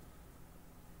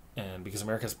 and because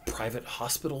America has private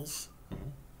hospitals,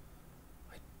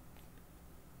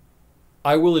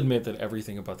 I will admit that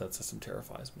everything about that system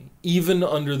terrifies me, even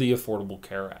under the Affordable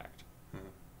Care Act.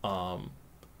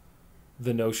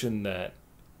 The notion that,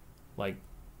 like,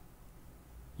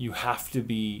 you have to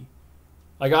be,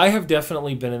 like, I have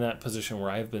definitely been in that position where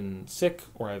I have been sick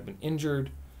or I've been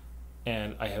injured,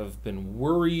 and I have been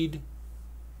worried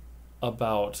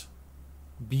about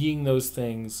being those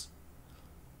things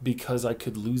because I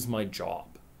could lose my job.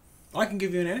 I can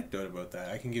give you an anecdote about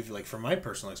that. I can give you, like, from my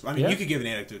personal experience. I mean, you could give an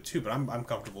anecdote too, but I'm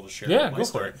comfortable to share my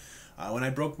story. When I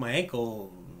broke my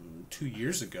ankle 2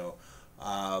 years ago,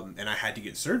 and I had to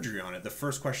get surgery on it, the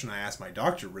first question I asked my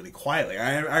doctor really quietly,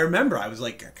 I remember I was,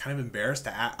 like, kind of embarrassed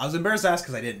to ask. I was embarrassed to ask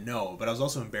because I didn't know, but I was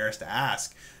also embarrassed to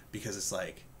ask because it's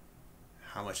like,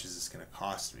 how much is this going to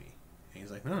cost me? And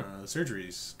he's like, no, the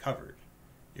surgery's covered.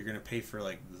 You're going to pay for,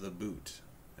 like, the boot.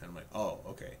 And I'm like, oh,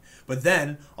 okay. But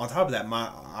then, on top of that,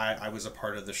 I was a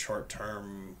part of the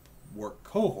short-term work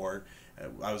cohort.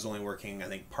 I was only working, I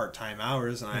think, part-time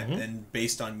hours, and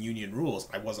based on union rules,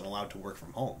 I wasn't allowed to work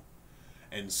from home.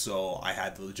 And so I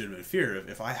had the legitimate fear of,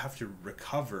 if I have to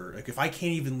recover, like, if I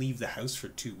can't even leave the house for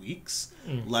 2 weeks,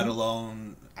 let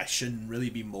alone I shouldn't really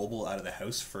be mobile out of the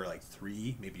house for, like,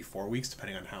 3, maybe 4 weeks,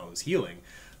 depending on how I was healing,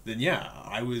 then yeah,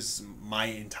 I was my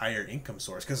entire income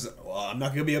source. Because, well, I'm not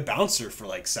going to be a bouncer for,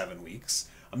 like, 7 weeks.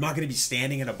 I'm not going to be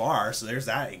standing at a bar, so there's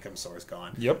that income source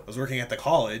gone. Yep. I was working at the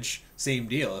college, same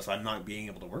deal. If I'm not being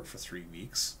able to work for 3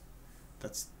 weeks,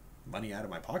 that's money out of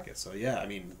my pocket. So yeah, I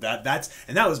mean, that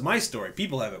was my story.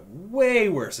 People have it way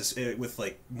worse with,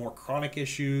 like, more chronic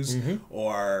issues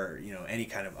or, any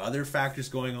kind of other factors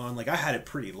going on. Like, I had it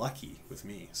pretty lucky with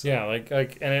me. So. Yeah,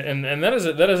 and that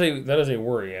is a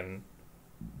worry, and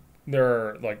there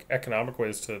are, like, economic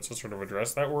ways to sort of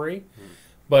address that worry.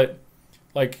 But,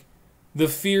 like, the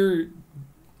fear,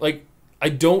 like, I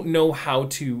don't know how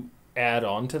to add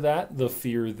on to that, the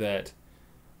fear that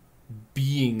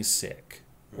being sick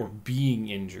or being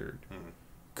injured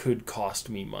could cost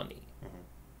me money.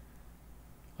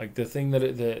 Like, the thing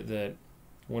that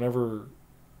whenever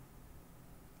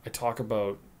I talk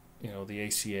about, the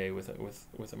ACA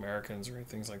with Americans or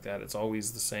things like that, it's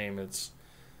always the same. It's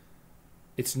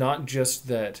not just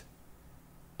that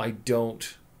I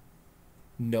don't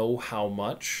know how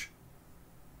much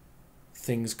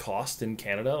things cost in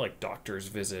Canada, like doctor's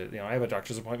visit. I have a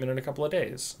doctor's appointment in a couple of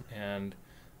days, and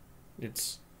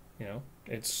it's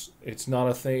not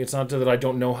a thing. It's not that I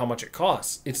don't know how much it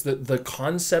costs. It's that the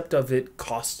concept of it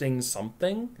costing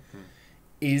something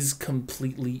is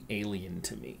completely alien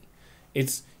to me.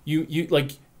 It's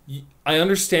I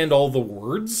understand all the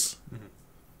words,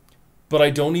 but I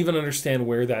don't even understand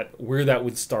where that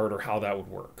would start or how that would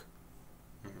work.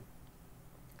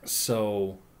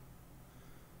 So,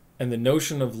 and the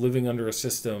notion of living under a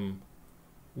system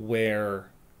where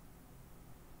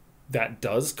that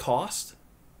does cost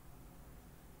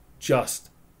just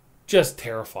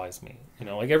terrifies me.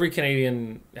 Like, every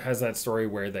Canadian has that story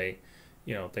where they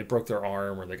broke their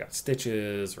arm or they got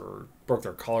stitches or broke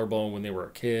their collarbone when they were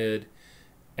a kid.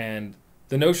 And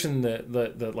the notion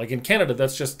that like, in Canada,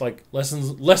 that's just, like,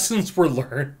 lessons were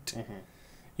learned.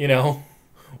 You know,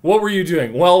 what were you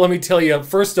doing? Well, let me tell you.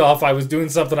 First off, I was doing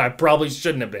something I probably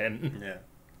shouldn't have been. Yeah,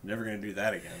 never gonna do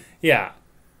that again. Yeah.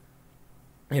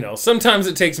 You know, sometimes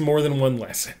it takes more than one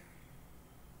lesson.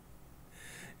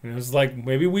 And it was like,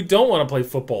 maybe we don't want to play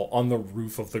football on the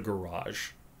roof of the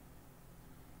garage.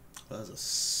 That was a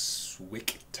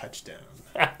swick touchdown.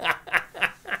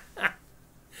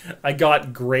 I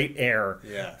got great air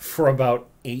Yeah. for about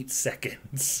 8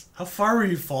 seconds. How far were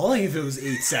you falling if it was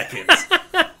 8 seconds?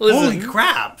 Listen, Holy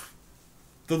crap!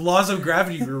 The laws of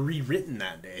gravity were rewritten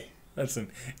that day. listen,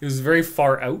 it was very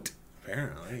far out,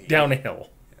 Apparently. down a hill.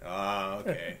 Ah,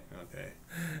 okay. Okay.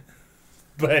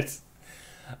 But,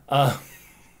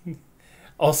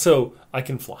 also, I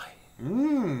can fly.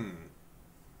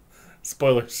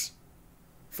 Spoilers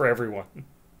for everyone.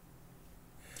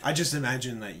 I just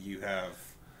imagine that you have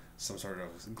some sort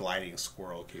of gliding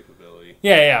squirrel capability.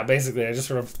 Yeah, basically, I just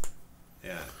sort of...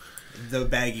 Yeah. The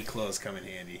baggy clothes come in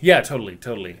handy. Yeah, totally.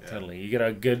 You get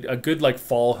a good like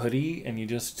fall hoodie, and you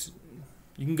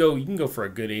can go for a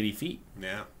good 80 feet.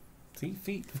 Yeah. 80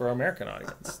 feet for our American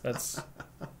audience.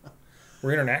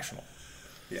 We're international.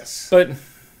 Yes. But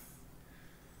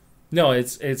no,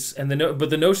 it's but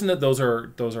the notion that those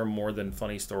are more than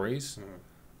funny stories,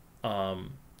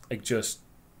 like just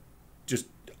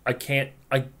I can't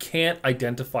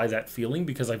identify that feeling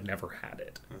because I've never had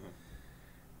it.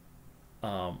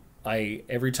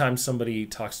 Every time somebody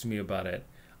talks to me about it,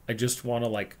 I just want to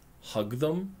like hug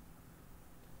them.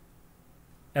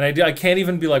 And I can't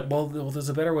even be like, well, there's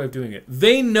a better way of doing it.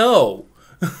 They know.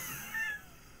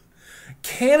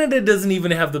 Canada doesn't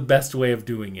even have the best way of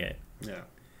doing it. Yeah.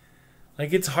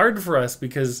 Like, it's hard for us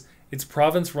because it's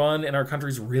province run and our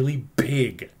country's really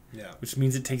big. Yeah. Which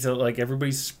means it takes like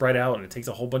everybody's spread out and it takes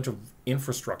a whole bunch of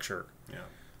infrastructure.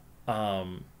 Yeah.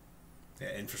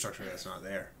 Yeah, infrastructure that's not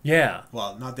there. Yeah.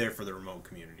 Well, not there for the remote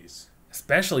communities.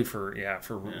 Especially for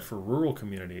rural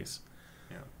communities.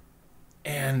 Yeah.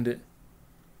 And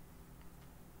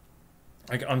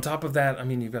like on top of that, I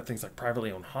mean, you've got things like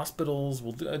privately owned hospitals.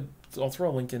 I'll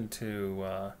throw a link into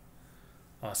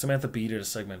Samantha Bee did a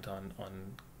segment on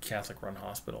Catholic run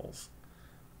hospitals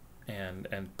and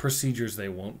procedures they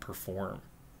won't perform.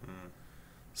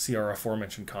 See our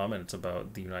aforementioned comments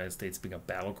about the United States being a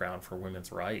battleground for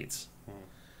women's rights.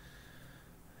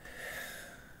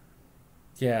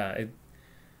 Yeah,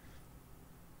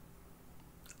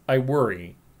 I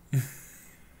worry.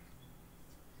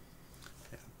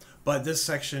 But this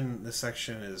section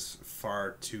is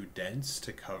far too dense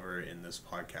to cover in this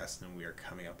podcast, and we are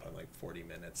coming up on like 40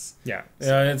 minutes. Yeah,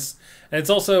 so. It's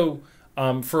also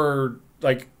for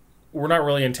like we're not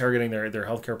really interrogating their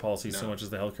healthcare policies so much as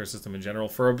the healthcare system in general.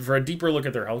 For a deeper look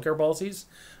at their healthcare policies,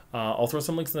 I'll throw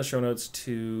some links in the show notes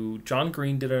to John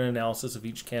Green did an analysis of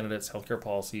each candidate's healthcare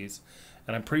policies,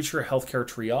 and I'm pretty sure Healthcare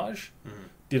Triage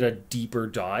did a deeper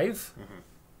dive.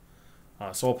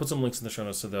 So I'll put some links in the show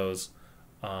notes to those.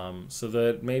 So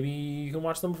that maybe you can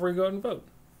watch them before you go out and vote.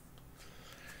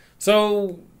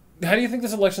 So, how do you think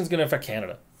this election is going to affect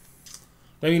Canada?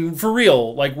 I mean, for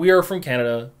real, like we are from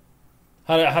Canada.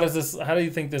 How do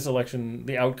you think this election,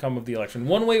 the outcome of the election,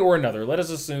 one way or another? Let us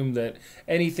assume that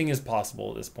anything is possible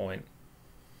at this point.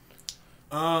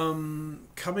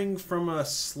 Coming from a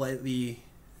slightly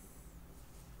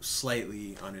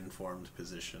uninformed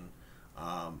position,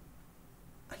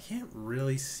 I can't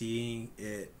really see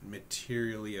it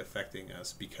materially affecting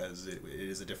us because it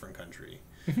is a different country.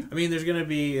 I mean, there's gonna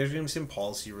be some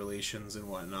policy relations and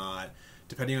whatnot.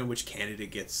 Depending on which candidate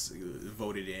gets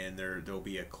voted in, there'll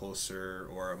be a closer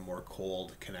or a more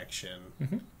cold connection.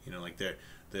 You know, like the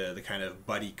kind of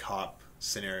buddy cop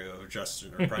scenario of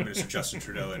Prime Minister Justin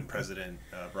Trudeau and President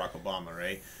Barack Obama,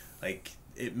 right? Like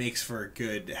it makes for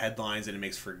good headlines and it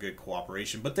makes for good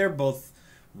cooperation. But they're both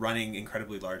running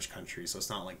incredibly large countries, so it's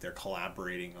not like they're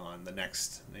collaborating on the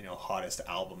next, hottest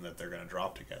album that they're going to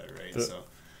drop together, right? So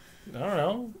I don't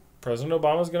know. President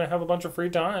Obama's going to have a bunch of free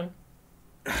time.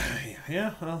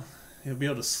 Yeah, well, he'll be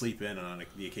able to sleep in on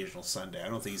the occasional Sunday. I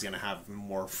don't think he's going to have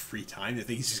more free time. I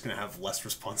think he's just going to have less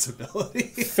responsibility.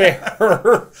 Fair.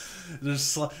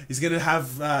 He's going to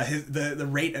have the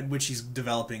rate at which he's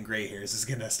developing gray hairs is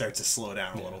going to start to slow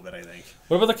down a little bit, I think.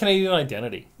 What about the Canadian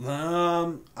identity?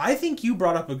 I think you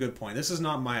brought up a good point. This is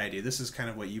not my idea. This is kind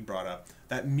of what you brought up.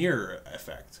 That mirror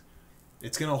effect.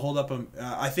 It's going to hold up.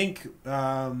 I think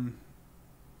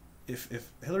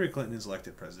if Hillary Clinton is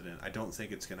elected president, I don't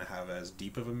think it's going to have as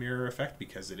deep of a mirror effect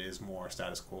because it is more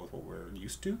status quo with what we're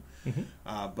used to.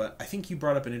 But I think you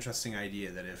brought up an interesting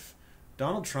idea that if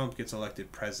Donald Trump gets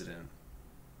elected president,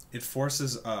 it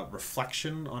forces a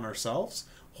reflection on ourselves.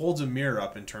 holds a mirror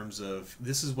up in terms of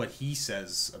this is what he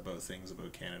says about things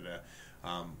about Canada.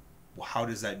 How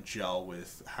does that gel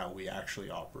with how we actually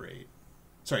operate?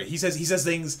 Sorry, he says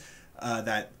things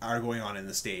that are going on in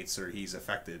the States, or he's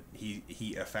affected.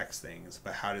 He affects things,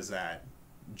 but how does that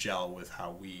gel with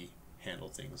how we handle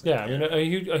things? Yeah, I mean,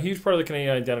 a huge part of the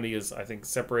Canadian identity is, I think,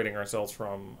 separating ourselves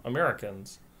from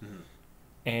Americans.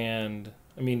 Mm-hmm. And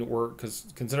I mean,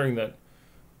 considering that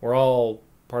we're all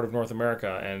part of North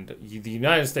America, and the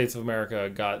United States of America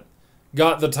got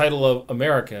the title of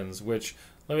Americans, which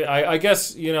I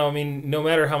guess, you know, I mean, no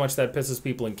matter how much that pisses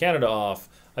people in Canada off,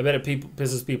 I bet it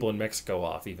pisses people in Mexico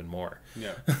off even more.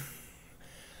 Yeah.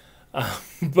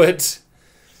 But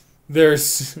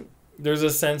there's a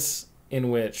sense in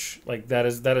which, like, that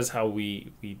is how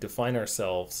we define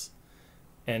ourselves.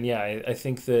 And yeah, I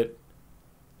think that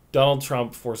Donald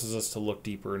Trump forces us to look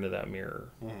deeper into that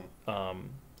mirror. Mm-hmm.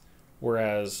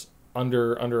 Whereas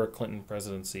under a Clinton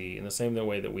presidency, in the same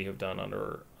way that we have done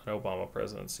under an Obama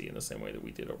presidency, in the same way that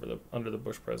we did under the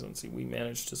Bush presidency, we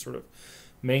managed to sort of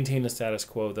maintain a status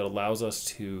quo that allows us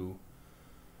to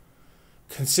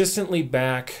consistently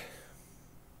back,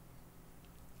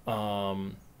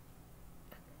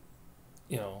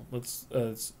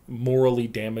 it's morally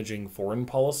damaging foreign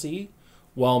policy,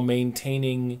 while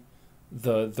maintaining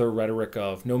the rhetoric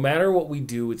of, no matter what we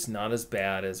do, it's not as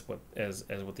bad as what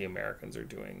the Americans are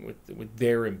doing with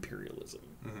their imperialism.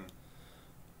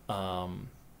 Mm-hmm.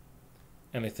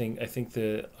 And I think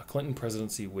a Clinton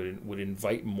presidency would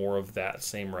invite more of that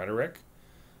same rhetoric,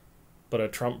 but a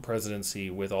Trump presidency,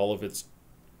 with all of its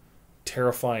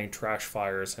terrifying trash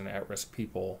fires and at-risk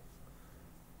people,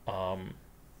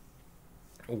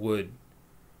 would,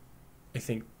 I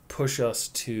think, push us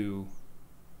to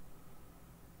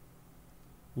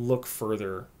look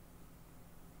further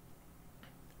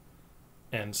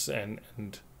and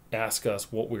ask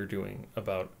us what we're doing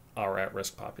about our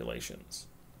at-risk populations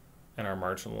and our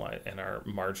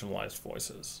marginalized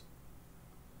voices.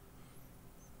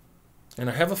 And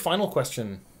I have a final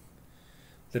question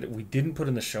that we didn't put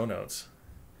in the show notes,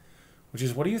 which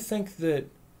is, what do you think that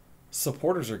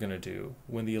supporters are going to do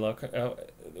when the election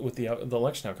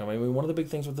outcome? I mean, one of the big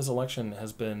things with this election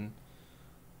has been,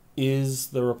 is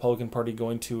the Republican Party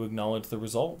going to acknowledge the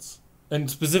results,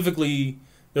 and specifically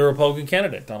the Republican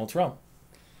candidate, Donald Trump?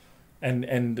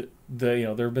 And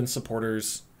there have been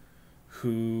supporters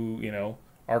who, you know,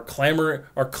 are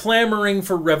clamoring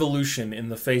for revolution in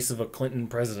the face of a Clinton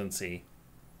presidency.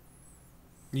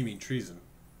 You mean treason?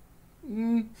 6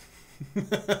 and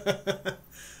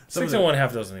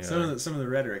 1/2 dozen. Some of the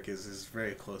rhetoric is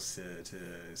very close to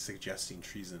suggesting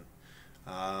treason.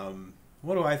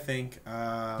 What do I think?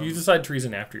 You decide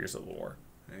treason after your Civil War.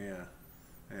 Yeah.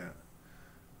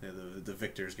 The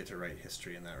victors get to write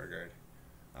history in that regard.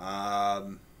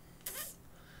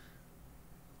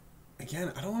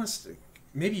 Again, I don't want to.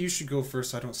 Maybe you should go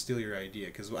first, so I don't steal your idea,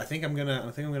 because I think I'm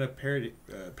gonna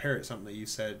parrot something that you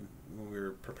said when we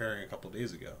were preparing a couple of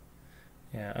days ago.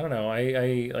 Yeah, I don't know.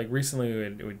 I like recently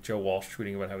with Joe Walsh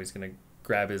tweeting about how he's gonna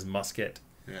grab his musket.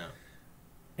 Yeah.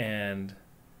 And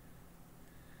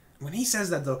when he says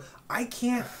that, though, I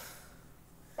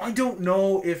don't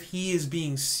know if he is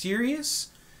being serious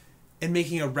and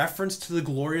making a reference to the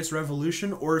Glorious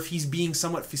Revolution, or if he's being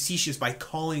somewhat facetious by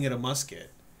calling it a musket.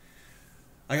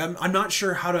 Like, I'm not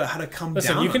sure how to come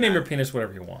Listen, down. You can on name that. your penis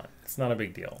whatever you want. It's not a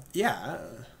big deal. Yeah,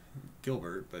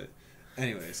 Gilbert. But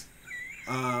anyways,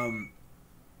 I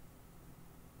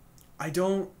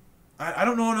don't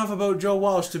know enough about Joe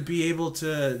Walsh to be able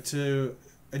to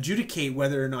adjudicate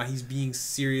whether or not he's being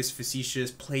serious, facetious,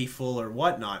 playful, or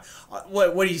whatnot.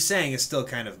 What he's saying is still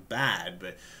kind of bad,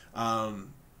 but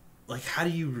like, how do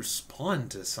you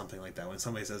respond to something like that when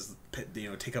somebody says, you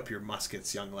know, take up your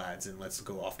muskets, young lads, and let's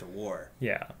go off to war?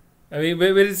 Yeah, I mean,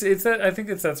 but it's that, I think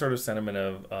it's that sort of sentiment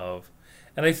of,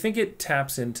 and I think it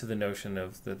taps into the notion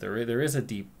of that there is a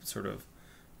deep sort of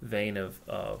vein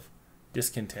of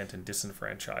discontent and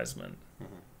disenfranchisement.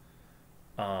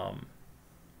 Mm-hmm.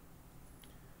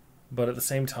 But at the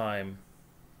same time,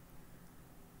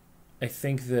 I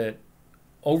think that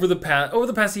over the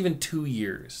past even 2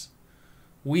 years,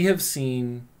 we have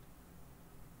seen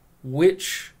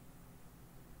which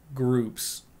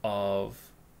groups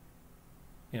of,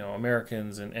 you know,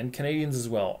 Americans and Canadians as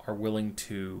well are willing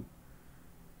to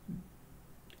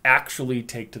actually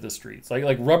take to the streets.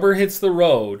 Like rubber hits the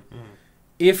road. Mm.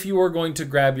 If you are going to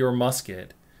grab your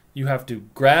musket, you have to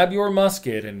grab your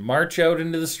musket and march out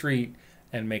into the street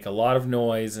and make a lot of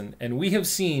noise. And we have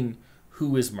seen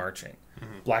who is marching.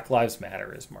 Mm-hmm. Black Lives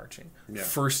Matter is marching. Yeah.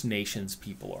 First Nations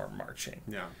people are marching.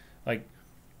 Yeah. Like,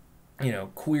 you know,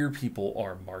 queer people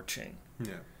are marching.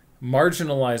 Yeah.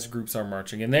 marginalized groups are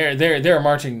marching, and they're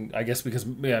marching, I guess, because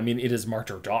I mean it is march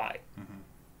or die.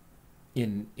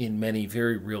 In many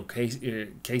very real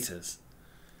cases,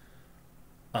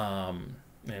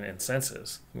 and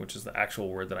senses, which is the actual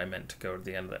word that I meant to go to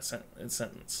the end of that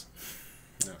sentence.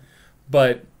 No.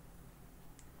 But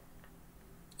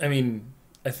I mean,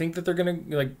 I think that they're gonna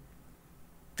like.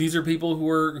 These are people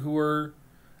who are,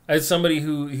 as somebody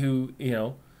who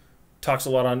talks a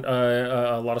lot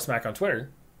of smack on Twitter,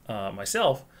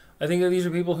 myself. I think that these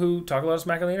are people who talk a lot of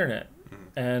smack on the internet,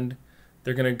 and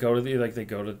they're gonna go to they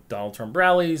go to Donald Trump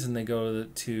rallies, and they go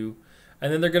to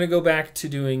and then they're gonna go back to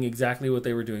doing exactly what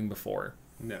they were doing before.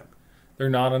 No, they're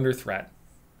not under threat.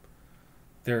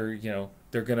 They're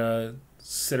they're gonna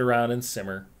sit around and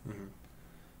simmer,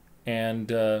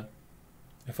 and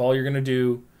if all you're gonna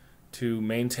do to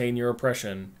maintain your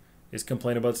oppression is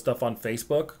complain about stuff on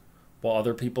Facebook, while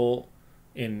other people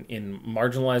in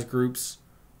marginalized groups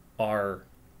are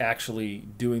actually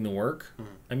doing the work.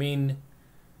 I mean,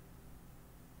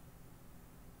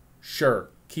 sure,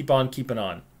 keep on keeping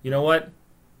on. You know what?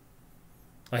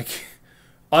 Like,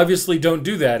 obviously don't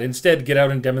do that. Instead, get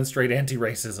out and demonstrate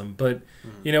anti-racism. But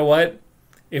you know what?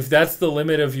 If that's the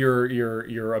limit of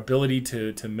your ability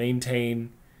to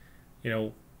maintain,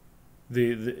 the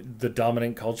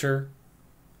dominant culture,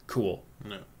 cool.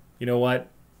 No. You know what?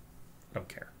 I don't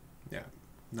care. Yeah.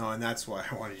 No, and that's why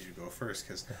I wanted you to go first,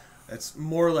 because that's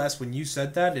more or less when you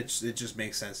said that, it just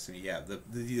makes sense to me. Yeah,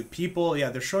 the people,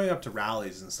 they're showing up to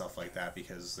rallies and stuff like that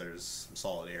because there's some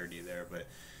solidarity there. But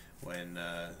when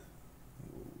the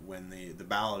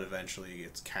ballot eventually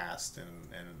gets cast, and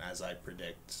as I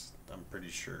predict, I'm pretty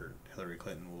sure Hillary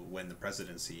Clinton will win the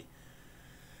presidency.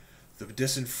 The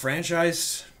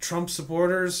disenfranchised Trump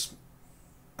supporters,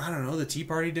 I don't know, the Tea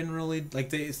Party didn't really, like,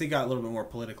 they got a little bit more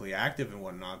politically active and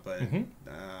whatnot, but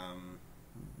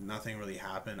nothing really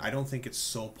happened. I don't think it's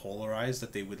so polarized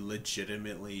that they would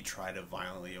legitimately try to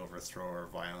violently overthrow or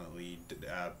violently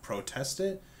protest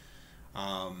it.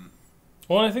 Well,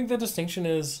 I think the distinction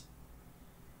is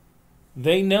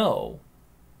they know.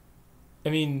 I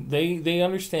mean, they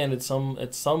understand at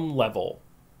some level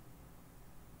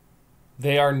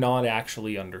they are not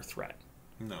actually under threat.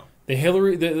 No.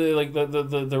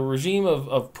 The regime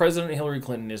of President Hillary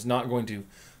Clinton is not going to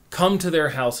come to their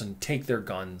house and take their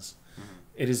guns.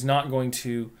 It is not going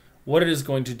to. What it is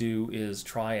going to do is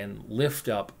try and lift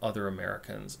up other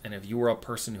Americans. And if you are a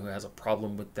person who has a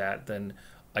problem with that, then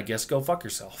I guess go fuck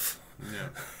yourself. Yeah.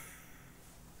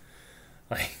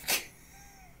 Like,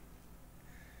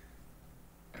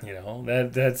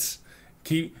 that's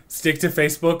stick to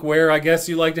Facebook, where I guess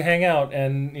you like to hang out,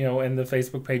 and and the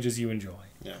Facebook pages you enjoy.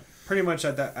 Yeah, pretty much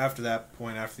after that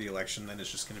point, after the election, then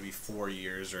it's just going to be 4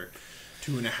 years or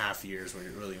 2.5 years when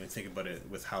you really even think about it,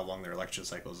 with how long their election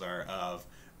cycles are, of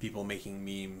people making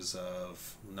memes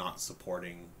of not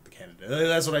supporting the candidate.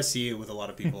 That's what I see with a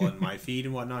lot of people in my feed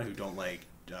and whatnot who don't like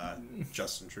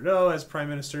Justin Trudeau as Prime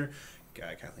Minister,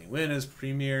 Kathleen Wynne as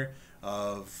Premier,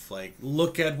 of like,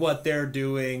 look at what they're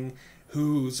doing.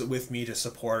 Who's with me to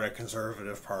support a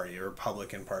conservative party or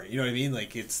Republican party? You know what I mean?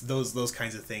 Like, it's those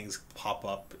kinds of things pop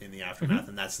up in the aftermath,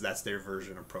 and that's their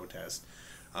version of protest.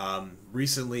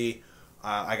 Recently,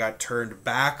 I got turned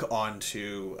back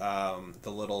onto the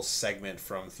little segment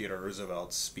from Theodore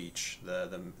Roosevelt's speech,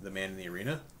 the man in the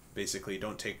arena. Basically,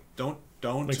 don't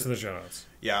Links in the show notes.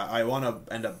 Yeah, I want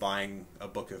to end up buying a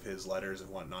book of his letters and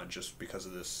whatnot just because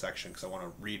of this section, because I want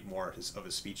to read more of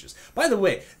his speeches. By the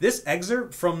way, this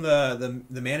excerpt from the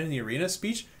man in the arena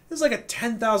speech is like a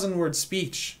 10,000 word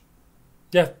speech.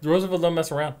 Yeah, Roosevelt don't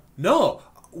mess around. No.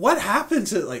 What happened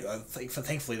to, like,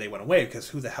 thankfully they went away, because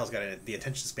who the hell's got the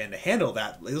attention span to handle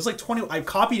that? It was like 20, I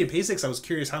copied and pasted because I was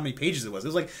curious how many pages it was. It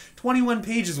was like 21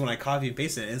 pages when I copied and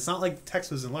pasted it, and it's not like the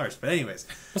text was enlarged. But anyways.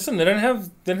 Listen, they didn't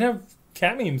have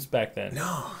cat memes back then.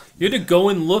 No. You had to go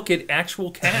and look at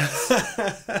actual cats.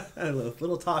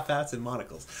 Little top hats and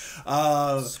monocles.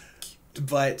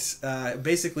 But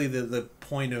basically the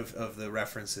point of the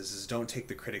references is don't take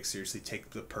the critic seriously. Take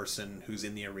the person who's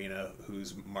in the arena,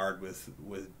 who's marred with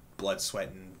blood, sweat,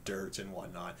 and dirt and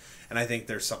whatnot. And I think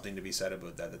there's something to be said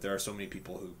about that there are so many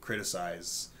people who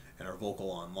criticize and are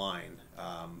vocal online,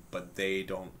 but they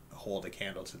don't hold a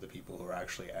candle to the people who are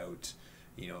actually out,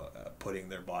 putting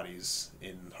their bodies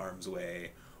in harm's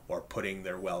way, or putting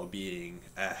their well-being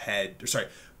ahead,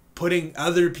 putting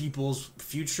other people's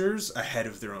futures ahead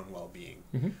of their own well-being.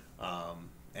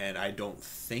 And I don't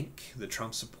think the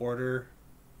Trump supporter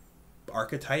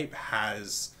archetype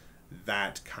has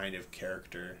that kind of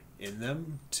character in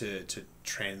them to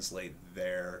translate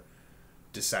their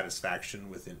dissatisfaction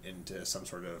into some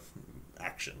sort of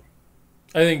action.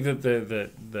 I think that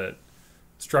the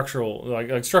structural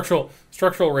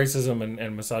racism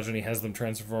and misogyny has them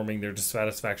transforming their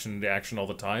dissatisfaction into action all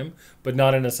the time, but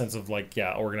not in a sense of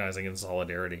organizing in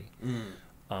solidarity.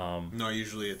 No,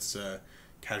 usually it's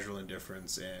casual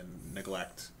indifference and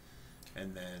neglect,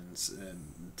 and then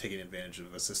taking advantage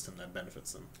of a system that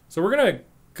benefits them. So we're gonna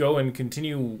go and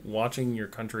continue watching your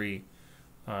country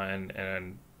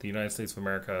and the United States of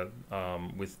America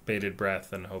with bated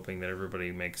breath and hoping that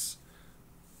everybody makes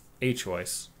a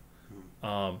choice.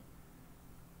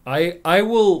 I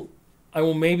will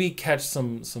maybe catch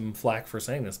some flack for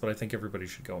saying this, but I think everybody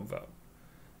should go and vote.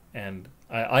 And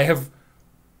I have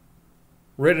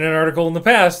written an article in the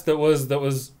past that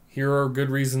was here are good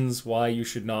reasons why you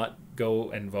should not go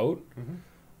and vote.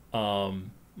 There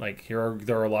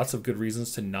are lots of good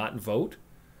reasons to not vote,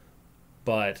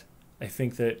 but I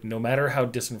think that no matter how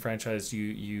disenfranchised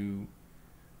you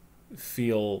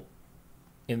feel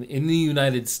in the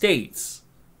United States,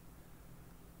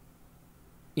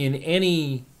 in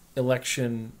any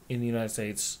election in the United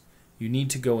States, you need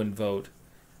to go and vote,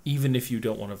 even if you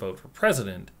don't want to vote for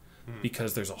president,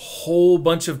 because there's a whole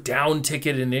bunch of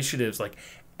down-ticket initiatives. Like,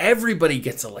 everybody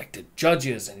gets elected,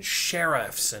 judges and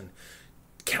sheriffs and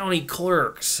county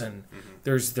clerks, and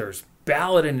there's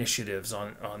ballot initiatives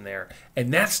on there,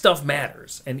 and that stuff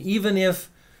matters. And even if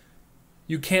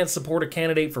you can't support a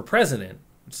candidate for president,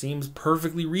 it seems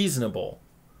perfectly reasonable.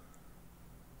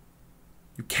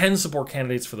 You can support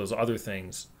candidates for those other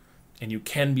things, and you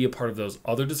can be a part of those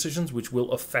other decisions which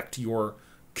will affect your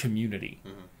community.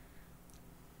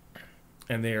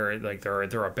 And there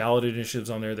are ballot initiatives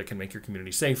on there that can make your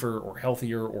community safer or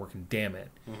healthier or can damn it.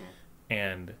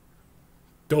 And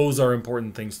those are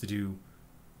important things to do,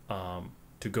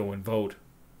 to go and vote.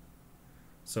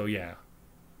 So yeah.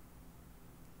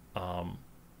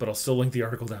 But I'll still link the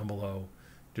article down below,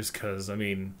 just because, I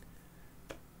mean,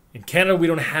 in Canada we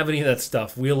don't have any of that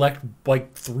stuff. We elect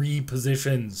 3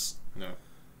 positions. No.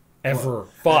 Ever.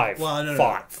 5. No.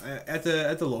 5. At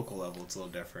the local level, it's a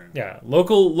little different. Yeah,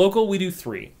 local we do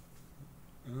 3.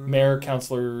 Mayor,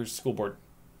 councilor, school board.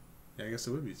 Yeah, I guess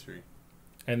it would be 3.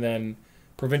 And then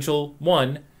provincial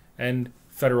 1 and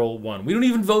federal 1. We don't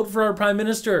even vote for our prime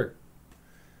minister.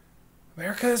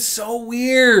 America is so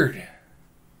weird.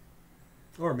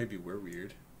 Or maybe we're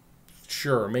weird.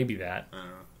 Sure, maybe that. I don't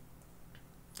know.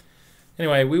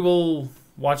 Anyway, we will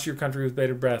watch your country with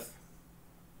bated breath.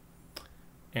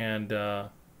 And I'm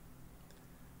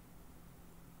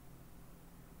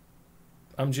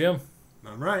Jim.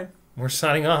 I'm Ryan. We're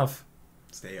signing off.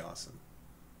 Stay awesome.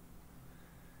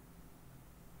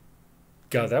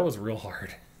 God, that was real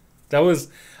hard. I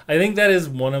think that is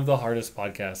one of the hardest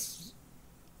podcasts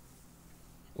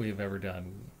we've ever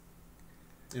done.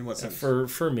 In what sense?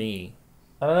 For me.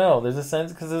 I don't know. There's a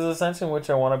sense in which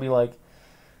I want to be like,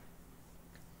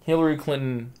 Hillary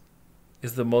Clinton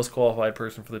is the most qualified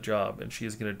person for the job, and she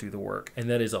is going to do the work. And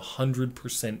that is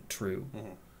 100% true.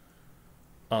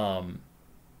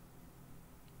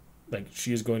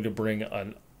 She is going to bring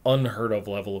an unheard of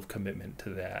level of commitment to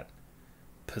that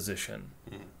position.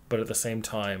 But at the same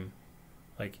time,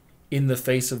 in the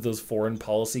face of those foreign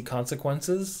policy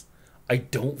consequences, I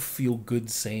don't feel good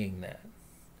saying that.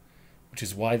 Which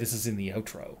is why this is in the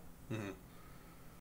outro.